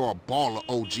front yard baller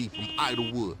OG from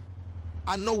Idlewood.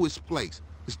 I know his place.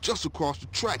 It's just across the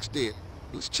tracks there.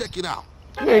 Let's check it out.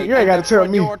 You ain't gotta tell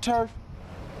me.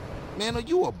 Man, are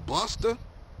you a buster?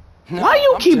 No, Why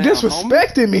you keep down,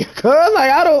 disrespecting me, cuz?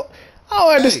 Like, I don't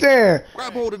understand. Hey,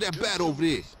 grab hold of that bat over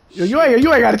there. Yo, you ain't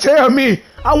gotta tell me.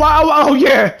 Oh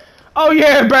yeah,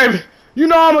 baby. You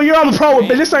know I'm a pro,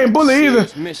 but this ain't bullet either.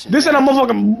 This ain't a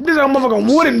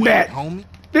motherfucking wooden bat.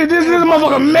 This is a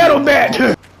motherfucking metal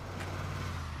bat.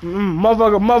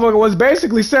 Motherfucker was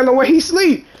basically selling where he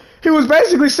sleep. He was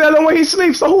basically selling where he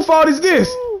sleeps. So who fault is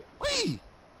this? Wait,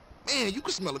 man, you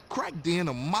can smell a crack den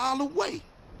a mile away.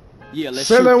 Yeah, let's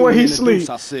selling where he sleep.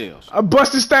 I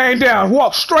bust this thing down.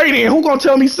 Walk straight in. Who gonna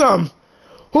tell me something?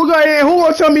 Who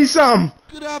gonna tell me something?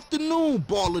 Good afternoon,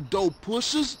 baller dope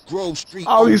pushers. Grove Street.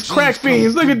 All these crack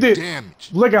fiends. Look at this.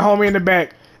 Look at homie in the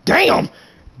back. Damn,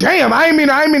 I ain't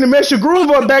mean to mess your groove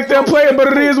up back there, player, but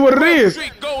it is what it is.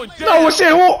 No, what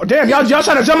shit? Damn, y'all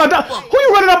trying to jump out there? Who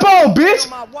you running up on, bitch?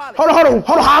 Hold on.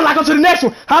 I'll lock on to the next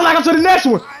one. Lock on to the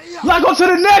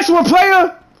next one,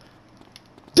 player.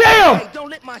 Damn!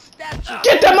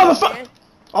 Get that motherfucker!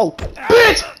 Oh,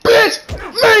 bitch!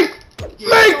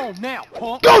 Make!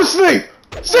 Go to sleep!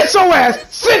 Sit your ass!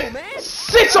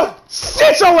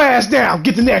 Sit your ass down!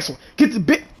 Get the next one! Get the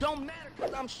bit.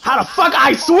 How the fuck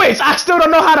I switch? I still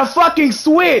don't know how to fucking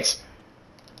switch!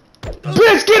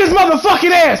 Bitch, get his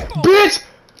motherfucking ass! Bitch!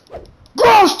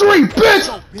 Grove Street,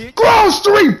 bitch! Grove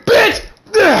Street, bitch!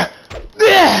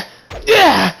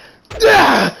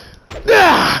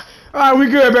 Alright, we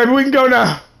good, baby. We can go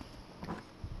now.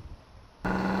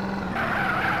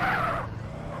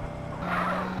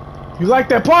 You like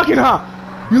that parking,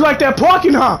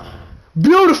 huh?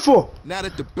 Beautiful. Now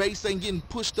that the bass ain't getting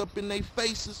pushed up in their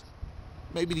faces,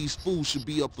 maybe these fools should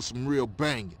be up for some real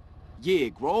banging. Yeah,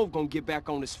 Grove gonna get back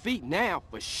on his feet now,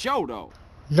 for sure, though.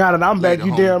 Now that I'm back,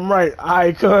 you damn right.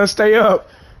 Alright, cuz, stay up.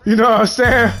 You know what I'm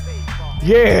saying?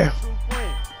 Yeah.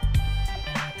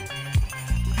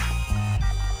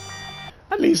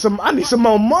 I need some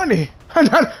more money.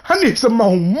 I need some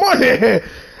more money.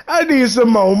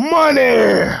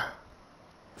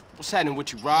 What's happening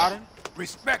with you, Ryder?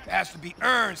 Respect has to be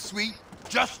earned, sweet,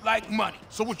 just like money.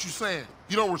 So what you saying?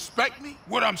 You don't respect me?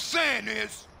 What I'm saying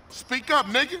is, Speak up,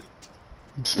 nigga.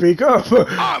 Speak up.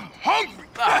 I'm hungry.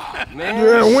 Man.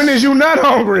 Yeah, when is you not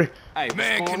hungry? Hey,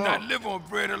 Man cannot live on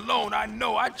bread alone. I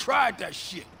know. I tried that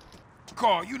shit.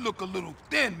 Carl, you look a little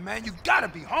thin, man. You gotta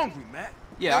be hungry, man.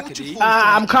 Yeah, I could eat.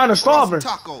 I'm kind of starving.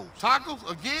 Tacos. Tacos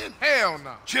again? Hell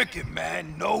no. Chicken,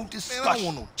 man. No discussion. Man, I don't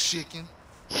want no chicken.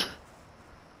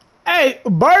 Hey,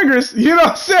 burgers. You know what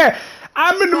I'm saying?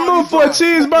 I'm in the mood for a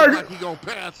cheeseburger. Like he gonna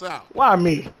pass out. Why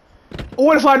me?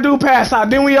 What if I do pass out?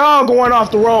 Then we all going off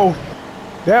the road.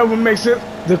 That would make sense.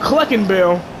 The Clucking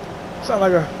Bell. Sound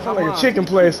like a chicken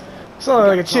place. Sound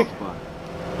like a chicken.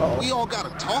 We all gotta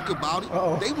talk about it.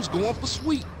 They was going for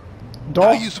sweet.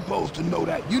 How you supposed to know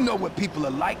that? You know what people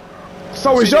are like.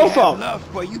 So it's your fault. They have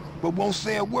love for you, but won't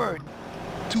say a word.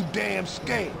 Too damn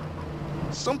scared.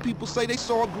 Some people say they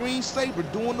saw a green Saber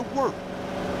doing the work,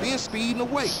 then speeding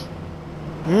away.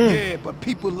 Yeah, but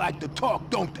people like to talk,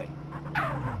 don't they?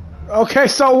 Okay,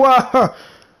 so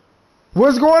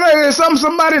what's going on? There's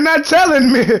somebody not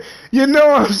telling me. You know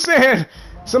what I'm saying?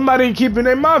 Somebody keeping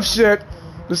their mouth shut.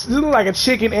 This is like a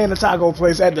chicken and a taco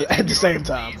place at the same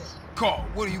time. Carl,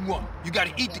 what do you want? You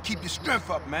gotta eat to keep your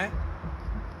strength up, man.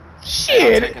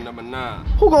 Shit. I'm taking number 9.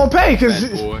 Who gonna pay? Cause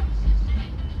boy.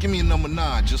 Give me a number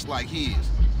 9, just like his.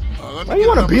 why you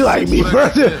wanna be like me,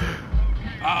 brother?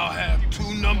 I'll have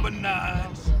 2 number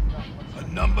 9s, a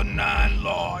number 9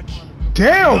 large,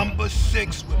 Damn. number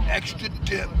 6 with extra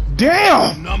dip,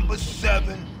 Damn. number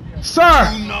 7,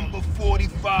 Sir. 2 number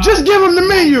 45. Just give him the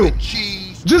menu. With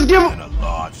cheese. Just give him. And a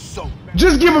large soda.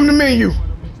 Just give him the menu.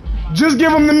 Just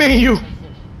give him the menu.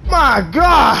 My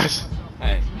gosh.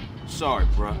 Hey, sorry,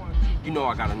 bro. You know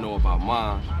I gotta know about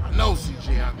mine. I know,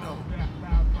 CJ, I know.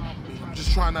 I'm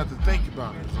just trying not to think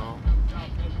about it, so.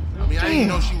 I mean, I didn't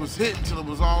know she was hit until it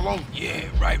was all over. Yeah,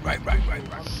 right.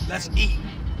 Let's eat.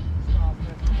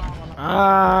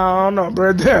 I don't know,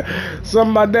 bro.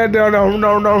 Something about that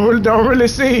don't really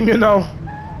seem, you know.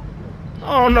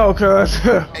 I don't know, cuz.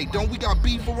 Hey, don't we got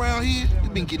beef around here? We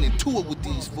been getting into it with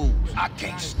these fools. I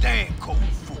can't stand cold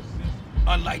food.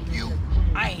 Unlike you,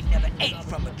 I ain't never ate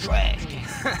from a trash can.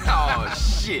 Oh,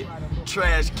 shit.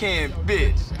 Trash can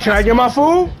bitch. Can I get my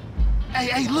food?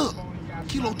 Hey, look.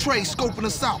 Kilo Trey scoping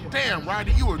us out. Damn,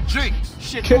 Ryder, you a jinx.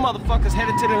 Shit, you motherfuckers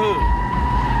headed to the hood.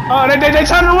 Oh, they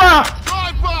turning around.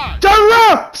 Drive-by. Turn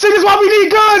around. See, this is why we need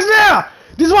guns now.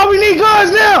 This is why we need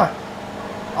guns now.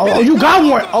 Oh, you got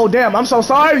one. Oh, damn, I'm so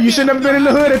sorry. You should never been in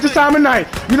the hood at this time of night.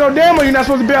 You know damn well you're not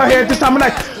supposed to be out here at this time of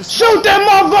night. Shoot that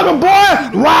motherfucker, boy.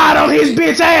 Ride on his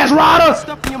bitch ass, Ryder.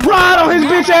 Ride on his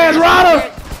bitch ass, Ryder.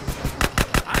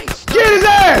 Get his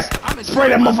ass. Spray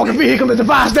that motherfucking vehicle and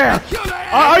device down.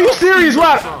 Are you serious,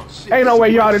 Ryder? Ain't no way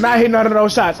y'all did not hit none of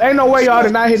those shots. Ain't no way y'all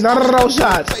did not hit none of those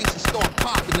shots.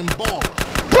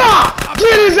 Bah!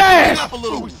 Get his ass.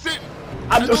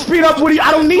 Speed up, Woody. I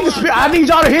don't need to speed. I need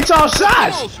y'all to hit y'all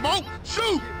shots.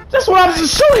 That's what I'm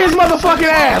just shoot his motherfucking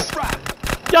ass.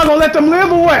 Y'all gonna let them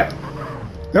live or what?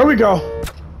 There we go.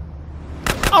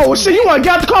 Oh, well, shit, you wanna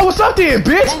get out the car? What's up there,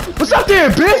 bitch? What's up there,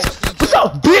 bitch? What's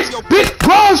up, bitch? Bitch,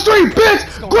 Grove Street, bitch!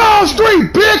 Grove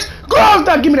Street, bitch! Grove,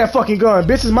 now give me that fucking gun.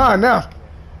 Bitch is mine now.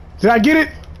 Did I get it?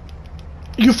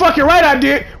 You fucking right I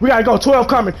did. We gotta go, 12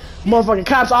 coming. Motherfucking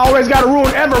cops always gotta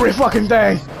ruin every fucking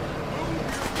thing.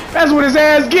 That's what his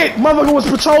ass get. Motherfucker was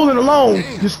patrolling alone.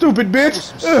 You stupid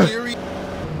bitch. Ugh.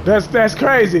 That's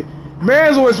crazy.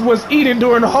 Mans was eating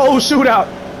during the whole shootout.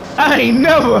 I ain't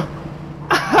never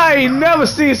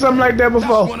seen something like that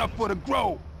before. One up for the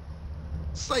Grove.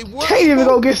 Say what? Can't even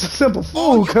go get some simple food,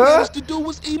 All you cuz. managed to do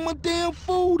was eat my damn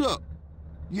food up.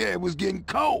 Yeah, it was getting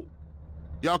cold.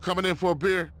 Y'all coming in for a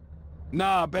beer?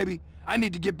 Nah, baby. I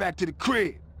need to get back to the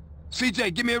crib.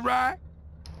 CJ, give me a ride.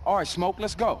 All right, Smoke,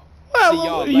 let's go.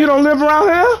 Well, you don't live around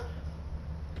here?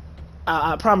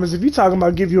 I promise, if you talking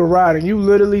about give you a ride and you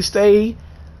literally stay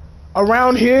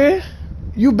around here,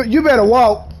 you better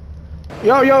walk.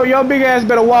 Yo, big ass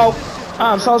better walk.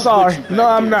 I'm so sorry. No,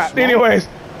 I'm not. Anyways.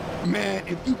 Man,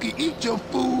 if you can eat your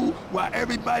food while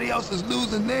everybody else is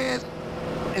losing theirs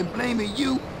and blaming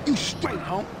you, you straight,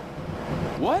 homie.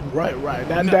 What? Right.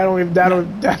 That don't even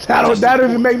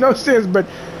make no sense. But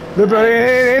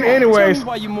anyways. Tell me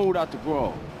why you moved out the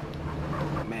Grove.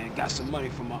 Man, got some money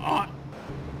from my aunt.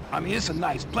 I mean, it's a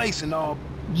nice place and all.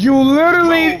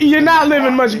 You're not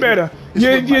living much better.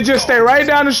 You just stay right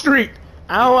down the street.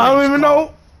 I don't even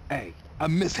know. Hey, I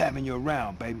miss having you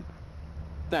around, baby.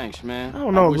 Thanks, man. I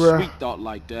don't know, wish bro. Sweet thought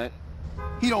like that.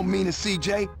 He don't mean it,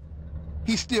 CJ.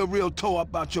 He's still real tore up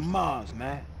about your moms,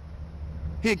 man.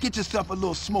 Here, get yourself a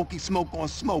little smoky smoke on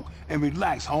smoke and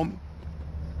relax, homie.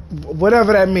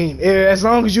 Whatever that mean. As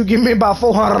long as you give me about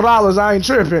 $400, I ain't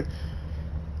tripping.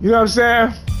 You know what I'm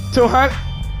saying? 200.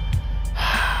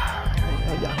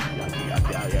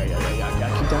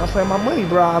 Y'all keep down playing my money,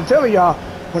 bro. I'm telling y'all,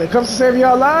 when it comes to saving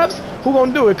y'all lives, who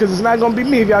gonna do it? Cause it's not gonna be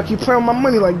me if y'all keep playing with my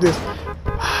money like this.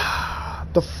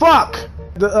 The fuck?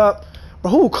 But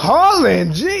who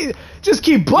calling? Gee, just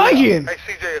keep bugging. Hey,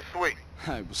 CJ, it's Sweet.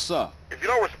 Hey, what's up? If you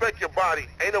don't respect your body,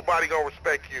 ain't nobody gonna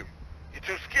respect you. You're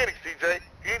too skinny, CJ.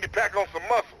 You need to pack on some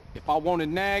muscle. If I wanted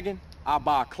nagging, I'll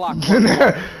buy a clock.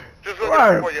 Just looking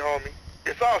out for you, homie.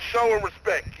 It's all show and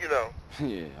respect, you know.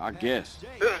 Yeah, I guess.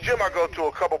 This is a gym I go to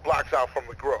a couple blocks out from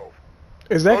the Grove.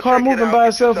 Is that car moving by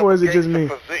itself or is it just me?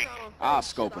 I'll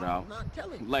scope it out.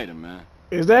 Later, man.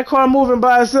 Is that car moving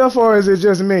by itself or is it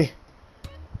just me?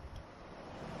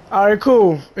 Alright,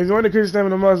 cool. If you want to increase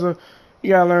stamina muscle,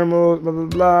 you gotta learn moves, blah, blah,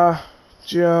 blah.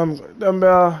 Gym,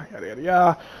 dumbbell, yada, yada,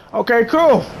 yada. Okay,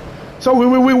 cool. So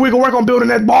we can work on building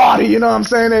that body, you know what I'm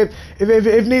saying?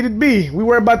 If needed be. We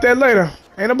worry about that later.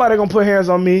 Ain't nobody gonna put hands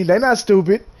on me. They not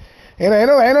stupid. Ain't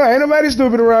nobody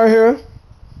stupid around here.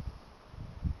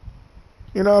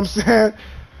 You know what I'm saying?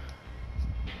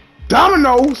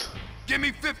 Dominoes. Give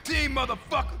me 15,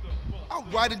 motherfucker. I'll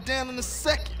write it down in a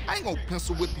second. I ain't gonna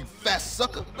pencil whip you, fat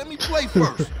sucker. Let me play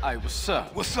first. Hey, what's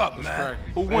up? What's up, man?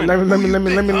 Who wins?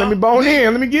 Let me bone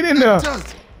in. Let me get in there.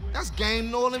 That's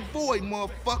game null and void,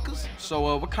 motherfuckers.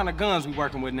 So, what kind of guns we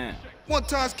working with now? One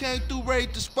time came through,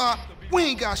 raided the spot. We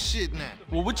ain't got shit now.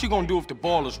 Well, what you gonna do if the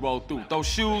ballers roll through? Throw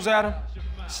shoes at her?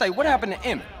 Say, what happened to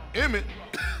Emmett? Emmett?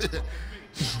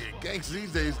 Shit, gangs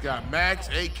these days got Max,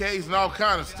 AKs, and all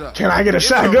kind of stuff. Can I get a Emmett,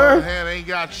 shotgun? on the other hand, ain't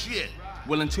got shit.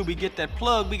 Well, until we get that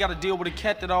plug, we gotta deal with a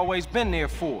cat that always been there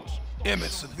for us.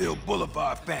 Emmett, Seville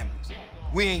Boulevard families.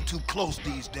 We ain't too close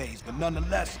these days, but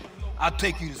nonetheless, I'll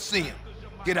take you to see him.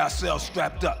 get ourselves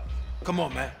strapped up. Come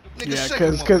on, man. Yeah,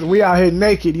 cause we out here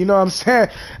naked, you know what I'm saying?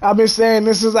 I've been saying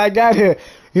this since I got here.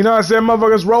 You know what I'm saying?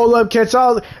 Motherfuckers roll up, catch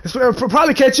all,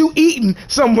 probably catch you eating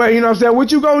somewhere, you know what I'm saying?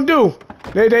 What you gonna do?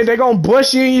 They gonna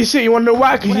bust you in your shit. You wanna know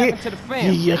why?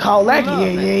 Cause you call that,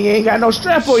 you ain't got no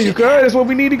strap on you, cuz. That's what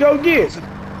we need to go get.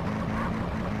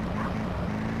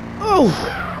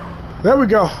 Oh, there we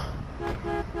go.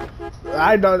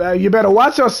 I don't. You better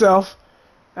watch yourself.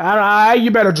 You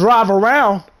better drive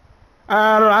around.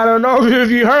 I don't know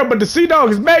if you heard, but the Sea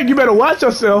Dog is back. You better watch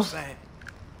yourself.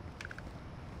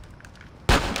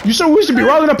 You sure we should be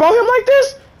rolling up on him like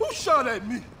this? Who shot at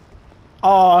me?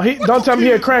 Oh, don't tell me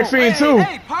he a crack fiend too.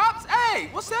 Hey, Pops, hey,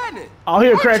 what's happening? Oh, he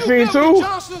a crack fiend too?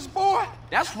 Johnson's boy?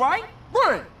 That's right.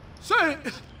 Brian, say,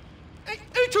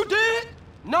 ain't you dead?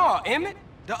 No, Emmett,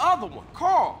 the other one,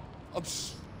 Carl. I'm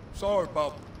sorry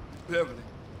about Beverly.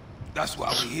 That's why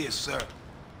we're here, sir.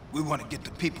 We want to get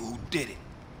the people who did it.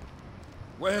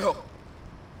 Well,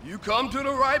 you come to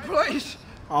the right place.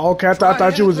 Oh, okay, I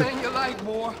thought you was a... You like,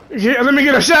 boy. Yeah, let me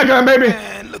get a shotgun, baby.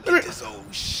 Man, look at this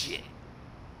old shit.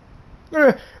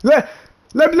 Let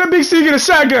Big C get a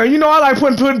shotgun. You know I like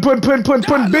putting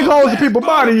big holes in people's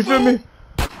body, you feel me?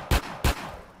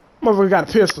 Motherfucker got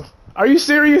a pistol. Are you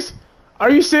serious? Are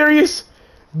you serious?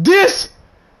 This?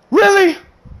 Really?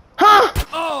 Huh?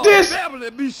 Oh, this? Beverly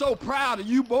be so proud of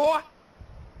you, boy.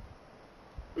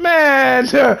 Man,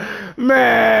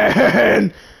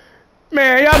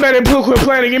 y'all better quit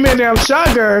playing and give me a damn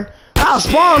shotgun. I'll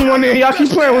spawn one in. Y'all keep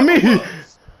playing with me.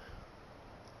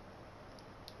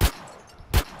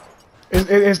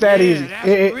 It's that easy.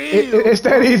 It's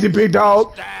that easy, big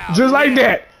dog. Just like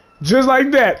that. Just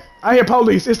like that. I hear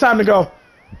police. It's time to go.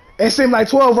 It seemed like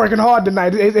 12 working hard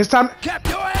tonight. It's time. Cap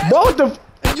your ass. Both the.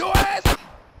 And your ass.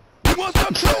 You want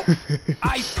some too?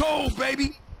 Ice cold,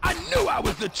 baby. I knew I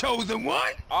was the chosen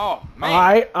one. Oh,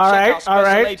 man. All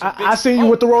right. I seen you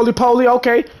with the roly poly.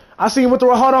 Okay. I seen you with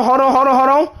the. Hold on.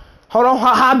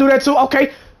 How I do that too?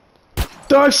 Okay.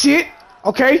 Thug shit.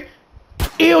 Okay.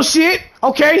 Ill shit.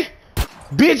 Okay.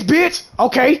 Bitch.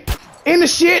 Okay. In the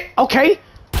shit. Okay.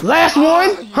 Last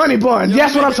one. Honey bun.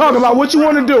 That's what I'm talking about. What you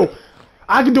want to do?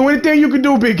 I can do anything you can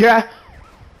do, big guy.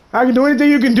 I can do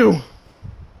anything you can do.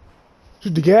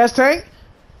 Shoot the gas tank.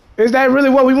 Is that really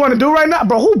what we want to do right now?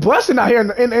 Bro, who busting out here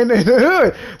in the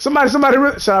hood? Somebody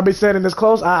really... Should I be standing this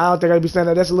close? I don't think I'd be standing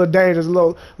there. That's a little dangerous, a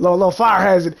little fire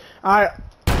hazard. Alright.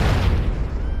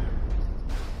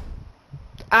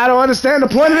 I don't understand the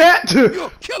point of that. You're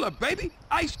a killer, baby.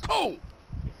 Ice cold.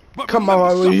 But come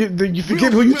on, you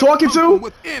forget who you talking to?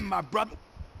 Within, my brother.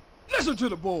 Listen to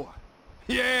the boy.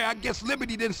 Yeah, I guess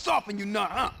Liberty didn't soften you none,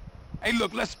 huh? Hey,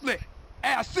 look, let's split.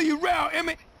 Hey, I see you around,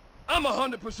 Emmett. I'm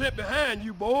 100% behind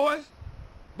you, boys.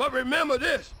 But remember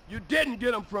this, you didn't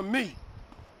get them from me.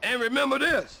 And remember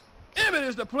this, Emmett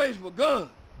is the place for guns.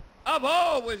 I've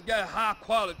always got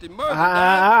high-quality merchandise.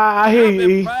 I hear you, I've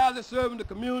been E. proudly serving the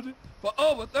community for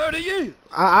over 30 years.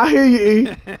 I hear you,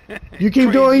 E. You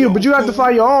keep doing you, but you have to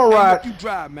find your own ride. Hey, look, you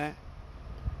drive, man.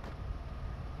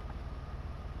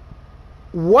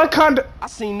 What kind of... I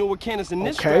seen Noah Cannons in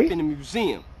this strap in the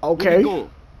museum. Okay. Where you going?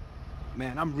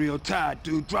 Man, I'm real tired,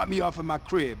 dude. Drop me off at my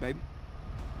crib, baby.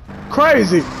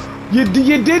 Crazy. You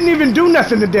didn't even do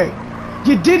nothing today.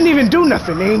 You didn't even do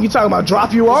nothing, man. You talking about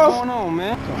drop you off? What's going on,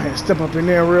 man? Go ahead, step up in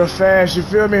there real fast, you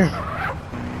feel me?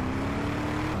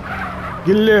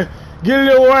 Get a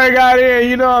little work out here,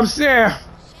 you know what I'm saying?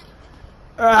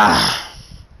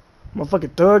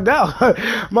 Motherfucking thugged out.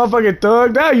 Motherfucking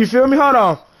thugged out, you feel me? Hold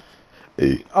on.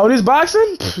 Oh, this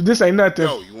boxing? Pff, this ain't nothing.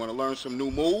 Yo, you want to learn some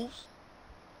new moves?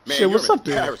 Man, shit, what's you're up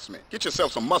there? Embarrassment. Get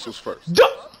yourself some muscles first. And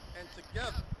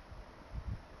together.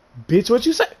 Bitch, what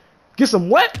you say? Get some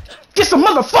what? Get some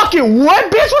motherfucking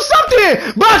what, bitch? What's up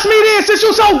there? Box me then since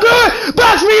you so good.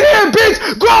 Box me then,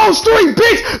 bitch. Grove Street,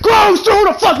 bitch. Grove Street. Who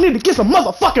the fuck need to get some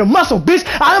motherfucking muscle, bitch?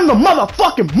 I am the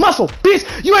motherfucking muscle, bitch.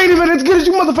 You ain't even as good as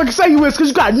you motherfucking say you is because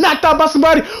you got knocked out by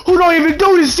somebody who don't even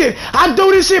do this shit. I do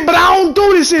this shit, but I don't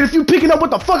do this shit if you picking up what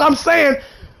the fuck I'm saying.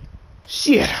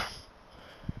 Shit.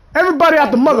 Everybody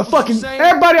out the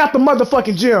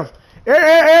motherfucking gym.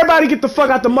 Everybody get the fuck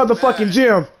out the motherfucking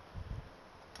gym.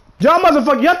 Y'all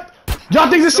motherfucking, y'all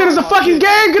think this shit is a fucking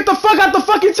game? Get the fuck out the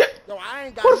fucking gym.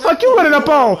 Who the fuck you running up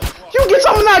on? You get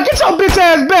something now, get your bitch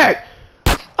ass back.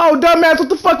 Oh, dumbass, what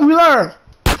the fuck we learn?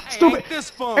 Stupid.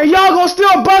 And y'all gonna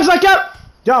steal bugs like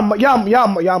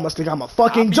y'all must think I'm a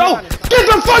fucking joke. Get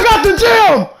the fuck out the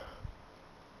gym.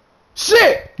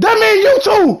 Shit, that mean you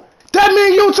too. That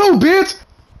mean you too, bitch.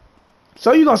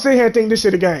 So you gonna sit here and think this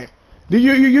shit a game? Do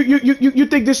you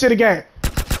think this shit a game?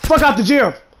 Fuck out the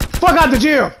gym. Fuck out the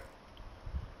gym.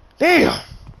 Damn.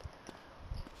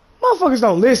 Motherfuckers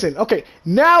don't listen. Okay,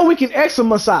 now we can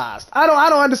exercise. I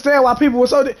don't understand why people were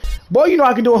so. Boy, you know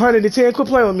I can do 110. Quit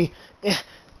playing with me.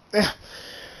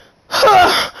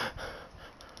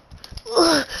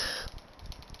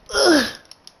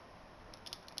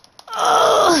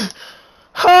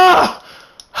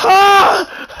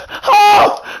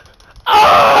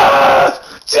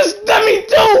 Just let me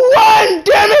do one,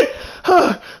 damn it!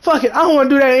 Fuck it, I don't want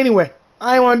to do that anyway.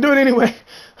 I ain't want to do it anyway.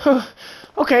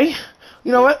 Okay,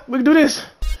 you know what? We can do this.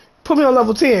 Put me on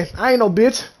level 10. I ain't no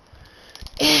bitch.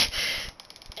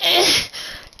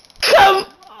 Come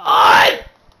on!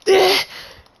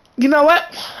 You know what?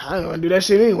 I don't want to do that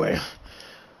shit anyway.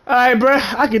 Alright, bruh.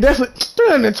 I can definitely...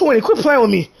 320. Quit playing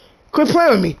with me. Quit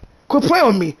playing with me. Quit playing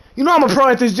with me. You know I'm a pro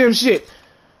at this gym shit.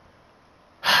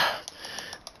 Come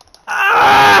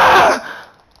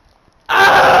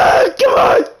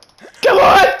on. Come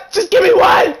on. Just give me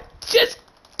one. Just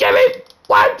give me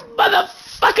one,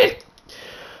 motherfucking...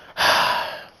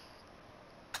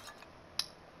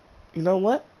 You know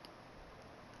what?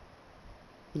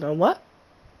 You know what?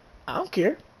 I don't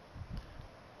care.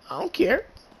 I don't care.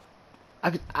 I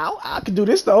could do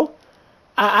this though.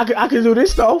 I could do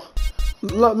this though.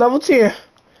 Level 10.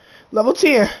 Level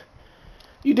 10.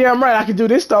 You damn right I can do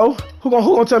this though. Who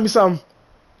gonna tell me something?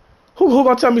 Who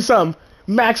gonna tell me something?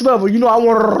 Max level. You know I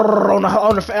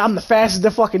want I'm the fastest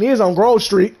there fucking is on Grove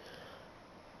Street.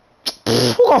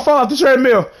 Who gonna fall off the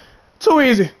treadmill? Too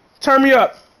easy. Turn me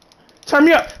up. Turn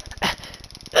me up.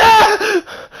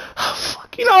 Oh,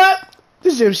 fuck. You know what?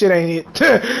 This gym shit ain't it.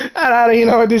 You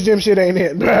know what? This gym shit ain't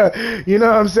it, bruh. You know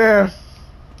what I'm saying?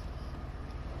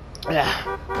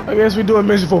 Yeah. I guess we do a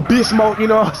mission for beat smoke, you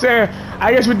know what I'm saying?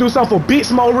 I guess we do something for beat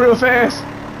smoke real fast.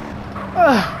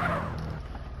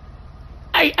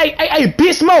 Hey,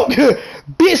 beat smoke.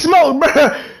 Beat smoke,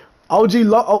 bruh. OG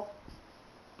lock. Oh.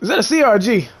 Is that a C or a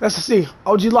G? That's a C.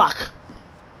 OG lock.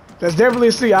 That's definitely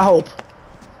a C, I hope.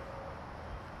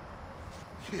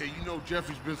 Yeah, you know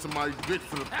Jeffrey's been somebody's bitch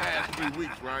for the past 3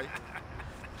 weeks, right?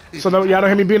 So y'all don't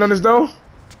hear me beating on this door?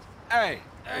 Hey,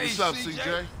 What's up,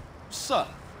 CJ? What's up?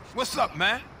 What's up,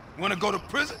 man? Wanna go to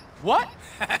prison? What?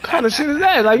 What kind of shit is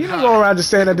that? Like, you don't go around just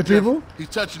saying that to people. He's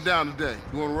touching down today.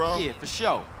 You wanna roll? Yeah, for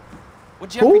sure.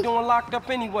 What Jeffrey doing locked up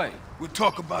anyway? We'll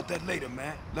talk about that later,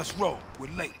 man. Let's roll. We're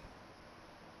late.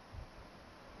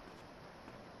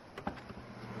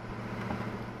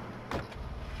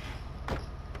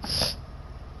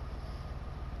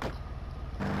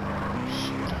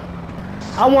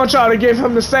 I want y'all to give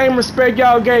him the same respect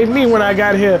y'all gave me when I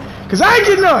got here. Cause I ain't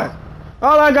get none.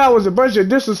 All I got was a bunch of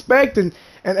disrespect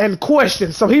and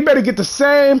questions. So he better get the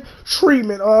same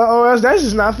treatment or else that's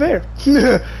just not fair.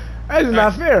 That's just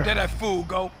not fair. Let that fool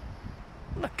go.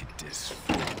 Look at this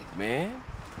fool, man.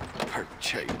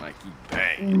 Perpetrating like he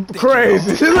banged.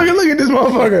 Crazy. look at this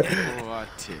motherfucker. Oh, I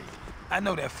tell you. I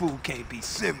know that fool can't be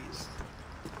serious.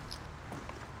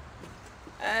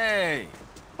 Hey,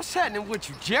 what's happening with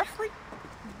you, Jeffrey?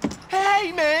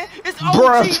 Hey, man, it's OG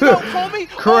Bruh, homie.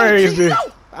 crazy.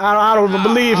 I don't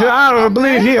believe him. I don't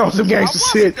believe he on some gangster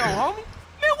shit. Though, homie?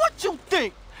 Man, what you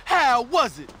think? How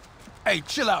was it? Hey,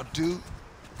 chill out, dude.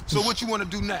 So what you want to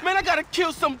do now? Man, I gotta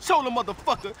kill some chola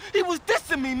motherfucker. He was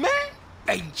dissing me, man.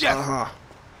 Hey, Jeff.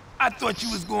 I thought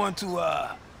you was going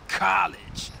to,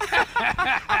 college. Man,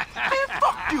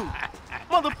 fuck you.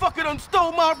 Motherfucker done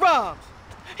stole my rhymes.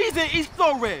 He's in East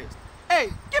Flores. Hey,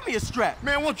 give me a strap.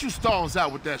 Man, why don't you stall us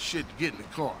out with that shit to get in the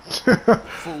car?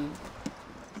 Fool.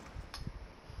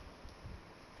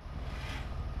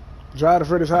 Drive to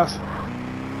Freddy's house.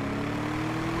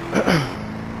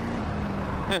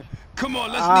 Come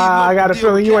on, let's leave. I got a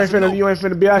feeling you ain't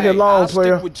finna be out here long,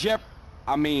 player. Stick with Jeff.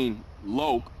 I mean,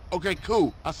 Loke. Okay,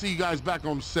 cool. I'll see you guys back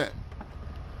on the set.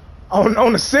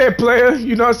 On the set, player.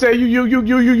 You know what I'm saying?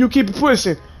 You keep it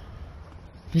pushing.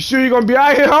 You sure you're gonna be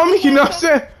out here, homie? You know what I'm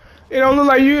saying? It don't look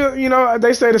like you know,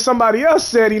 they say that somebody else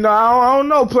said, you know, I don't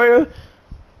know, player.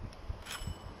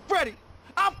 Freddy,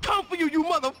 I'm coming for you, you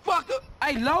motherfucker.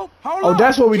 Hey, Loke, hold on. Oh,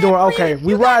 that's what we doing. Okay,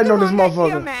 we riding on this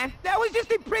motherfucker. Here, man. That was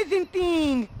just a prison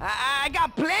thing. I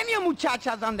got plenty of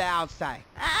muchachas on the outside.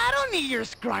 I don't need your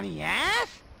scrawny ass.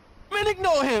 Man,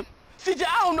 ignore him. CJ,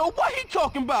 I don't know what he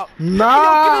talking about. Nah, hey,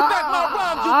 yo, give me back my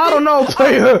rhymes, you I don't know,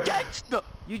 player. Gangster.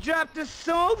 You dropped the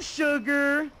soap,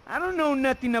 sugar. I don't know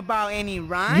nothing about any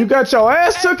rhyme. You got your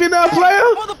ass took in there, player?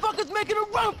 Motherfuckers making a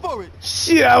run for it.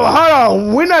 Shit, well, hold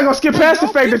on. We're not gonna skip past the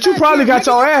fact that you probably got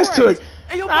your ass took.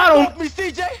 Hey, yo, I don't me,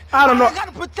 CJ. I don't know. I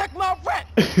gotta protect my rep.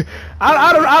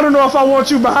 I don't know if I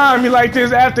want you behind me like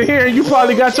this after hearing you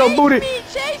probably got your booty.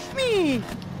 Chase me.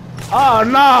 Oh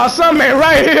nah, something ain't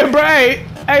right here, bro.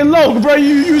 Hey, Loke, bro,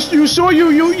 you sure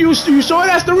you sure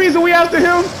that's the reason we after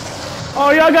him?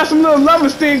 Oh, y'all got some little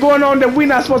lovers thing going on that we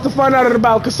not supposed to find out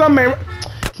about. Cause some man,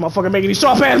 this motherfucker making these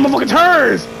sharp ass motherfucking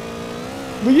turns.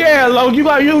 But yeah, Lo, you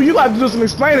got to do some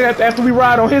explaining after we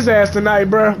ride on his ass tonight,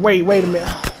 bro. Wait a minute.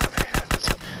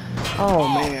 Oh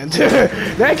man,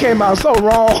 that came out so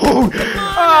wrong.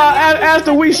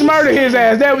 After we smurder his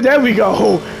ass, there we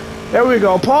go. There we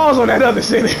go. Pause on that other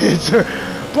sentence.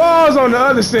 Pause on the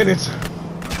other sentence.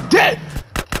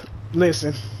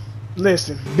 Listen,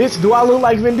 bitch. Do I look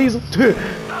like Vin Diesel? do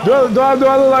I look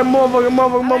like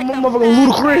motherfucking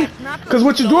ludicrous? Cause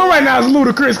what you're doing right now is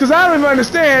ludicrous. Cause I don't even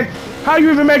understand how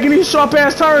you even making these sharp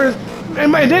ass turns,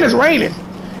 and then it's raining.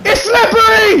 It's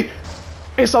slippery.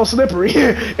 It's so slippery.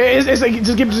 it's like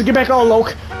just get back on,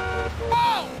 Loke.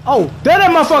 Oh, there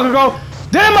that motherfucker go.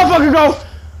 There that motherfucker go.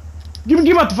 Give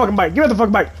me out the fucking bike. Give me out the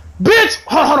fucking bike. Bitch!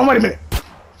 Hold on, wait a minute.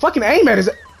 Fucking aim at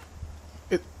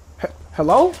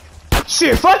hello?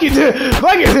 Shit, fuck it.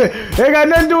 Fuck it. Ain't got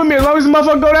nothing to do with me. As long as the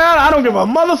motherfucker go down, I don't give a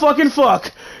motherfucking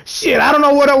fuck. Shit, I don't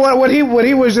know what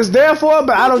he was just there for,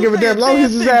 but I don't give a damn. As long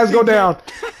as his ass go down.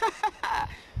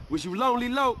 Was you lonely,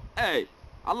 Lo? Hey,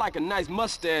 I like a nice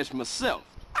mustache myself.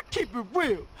 I keep it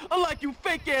real, unlike you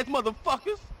fake-ass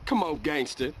motherfuckers. Come on,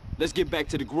 gangster. Let's get back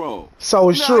to the Grove. So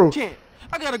it's true. I can't.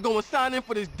 I gotta go and sign in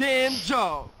for this damn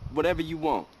job. Whatever you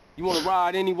want. You wanna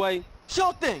ride anyway?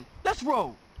 Sure thing. Let's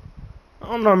roll. I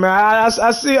don't know, man.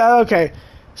 I see. Okay.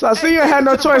 So I see you had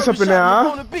no choice up in there,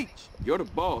 huh? On the beach. You're the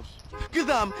boss. Cause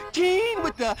I'm keen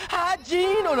with the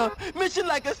hygiene on a mission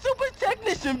like a super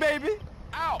technician, baby.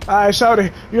 Alright, shorty,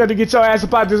 you have to get your ass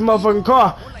up out this motherfucking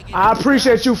car. I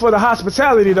appreciate you for the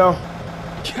hospitality, though.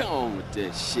 Get on with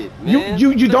that shit, man.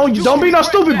 You don't be no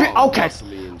stupid bitch.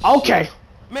 Okay.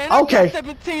 Man,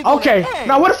 okay.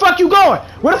 Now where the fuck you going?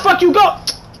 Where the fuck you go?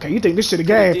 Okay, you think this shit a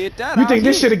game? You think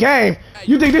this shit a game?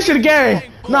 You think this shit a game?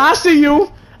 Nah, I see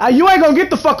you. You ain't gonna get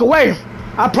the fuck away.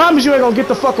 I promise you ain't gonna get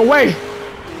the fuck away.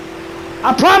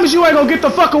 I promise you ain't gonna get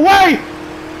the fuck away.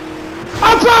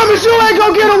 I promise you ain't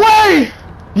gonna get away.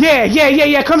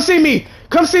 Yeah. Come see me.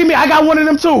 Come see me. I got one of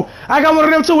them too.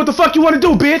 What the fuck you wanna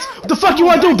do, bitch? What the fuck you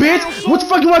wanna do, bitch? What the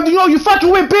fuck you wanna do? You know you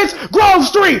fucking with, bitch? Grove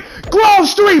Street,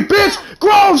 bitch.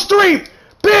 Grove Street,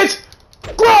 bitch.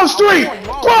 Grove Street.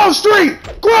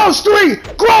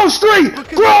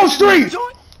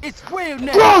 It's real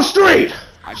now. Grove Street.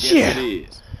 I guess it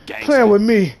is. Playing with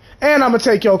me. And I'ma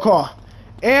take your car.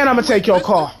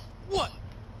 What?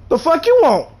 The fuck you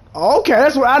want? Okay,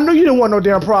 that's what I knew. You didn't want no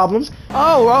damn problems.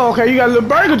 Oh, okay, you got a little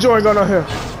burger joint going on here.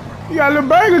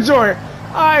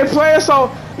 Alright, player,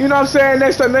 so, you know what I'm saying,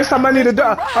 next time I need a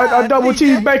double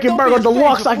cheese bacon burger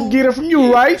deluxe, I can get it from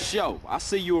you, right? Sure, I'll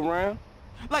see you around.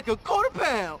 Like a quarter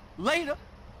pound. Later.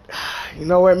 You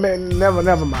know what, man,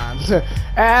 never mind.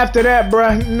 After that,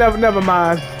 bruh, never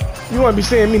mind. You won't be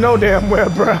seeing me no damn well,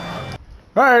 bruh.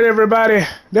 Alright, everybody,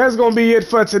 that's gonna be it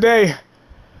for today.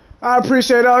 I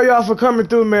appreciate all y'all for coming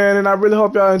through, man, and I really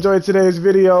hope y'all enjoyed today's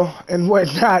video and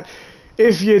whatnot.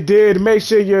 If you did, make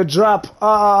sure you drop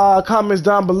comments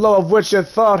down below of what you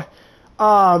thought.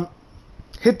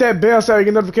 Hit that bell so you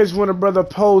get notifications when a brother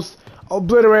posts.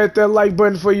 Obliterate that like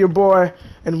button for your boy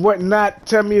and whatnot.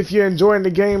 Tell me if you're enjoying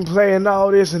the gameplay and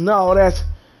all this and all that.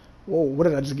 Whoa, what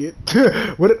did I just get?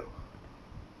 A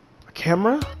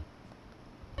camera?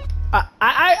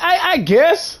 I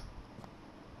guess.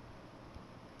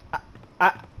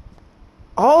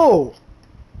 Oh,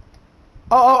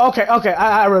 okay.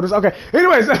 I read this. Okay.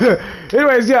 Anyways,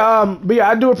 yeah. But yeah,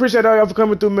 I do appreciate all y'all for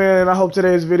coming through, man. And I hope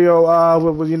today's video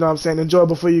was, you know what I'm saying,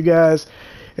 enjoyable for you guys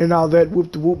and all that.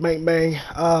 Whoop de whoop, bang bang.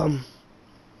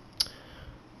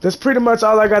 That's pretty much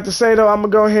all I got to say, though. I'm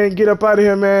gonna go ahead and get up out of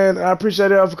here, man. I appreciate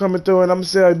y'all for coming through, and I'm gonna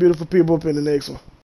see all you beautiful people up in the next one.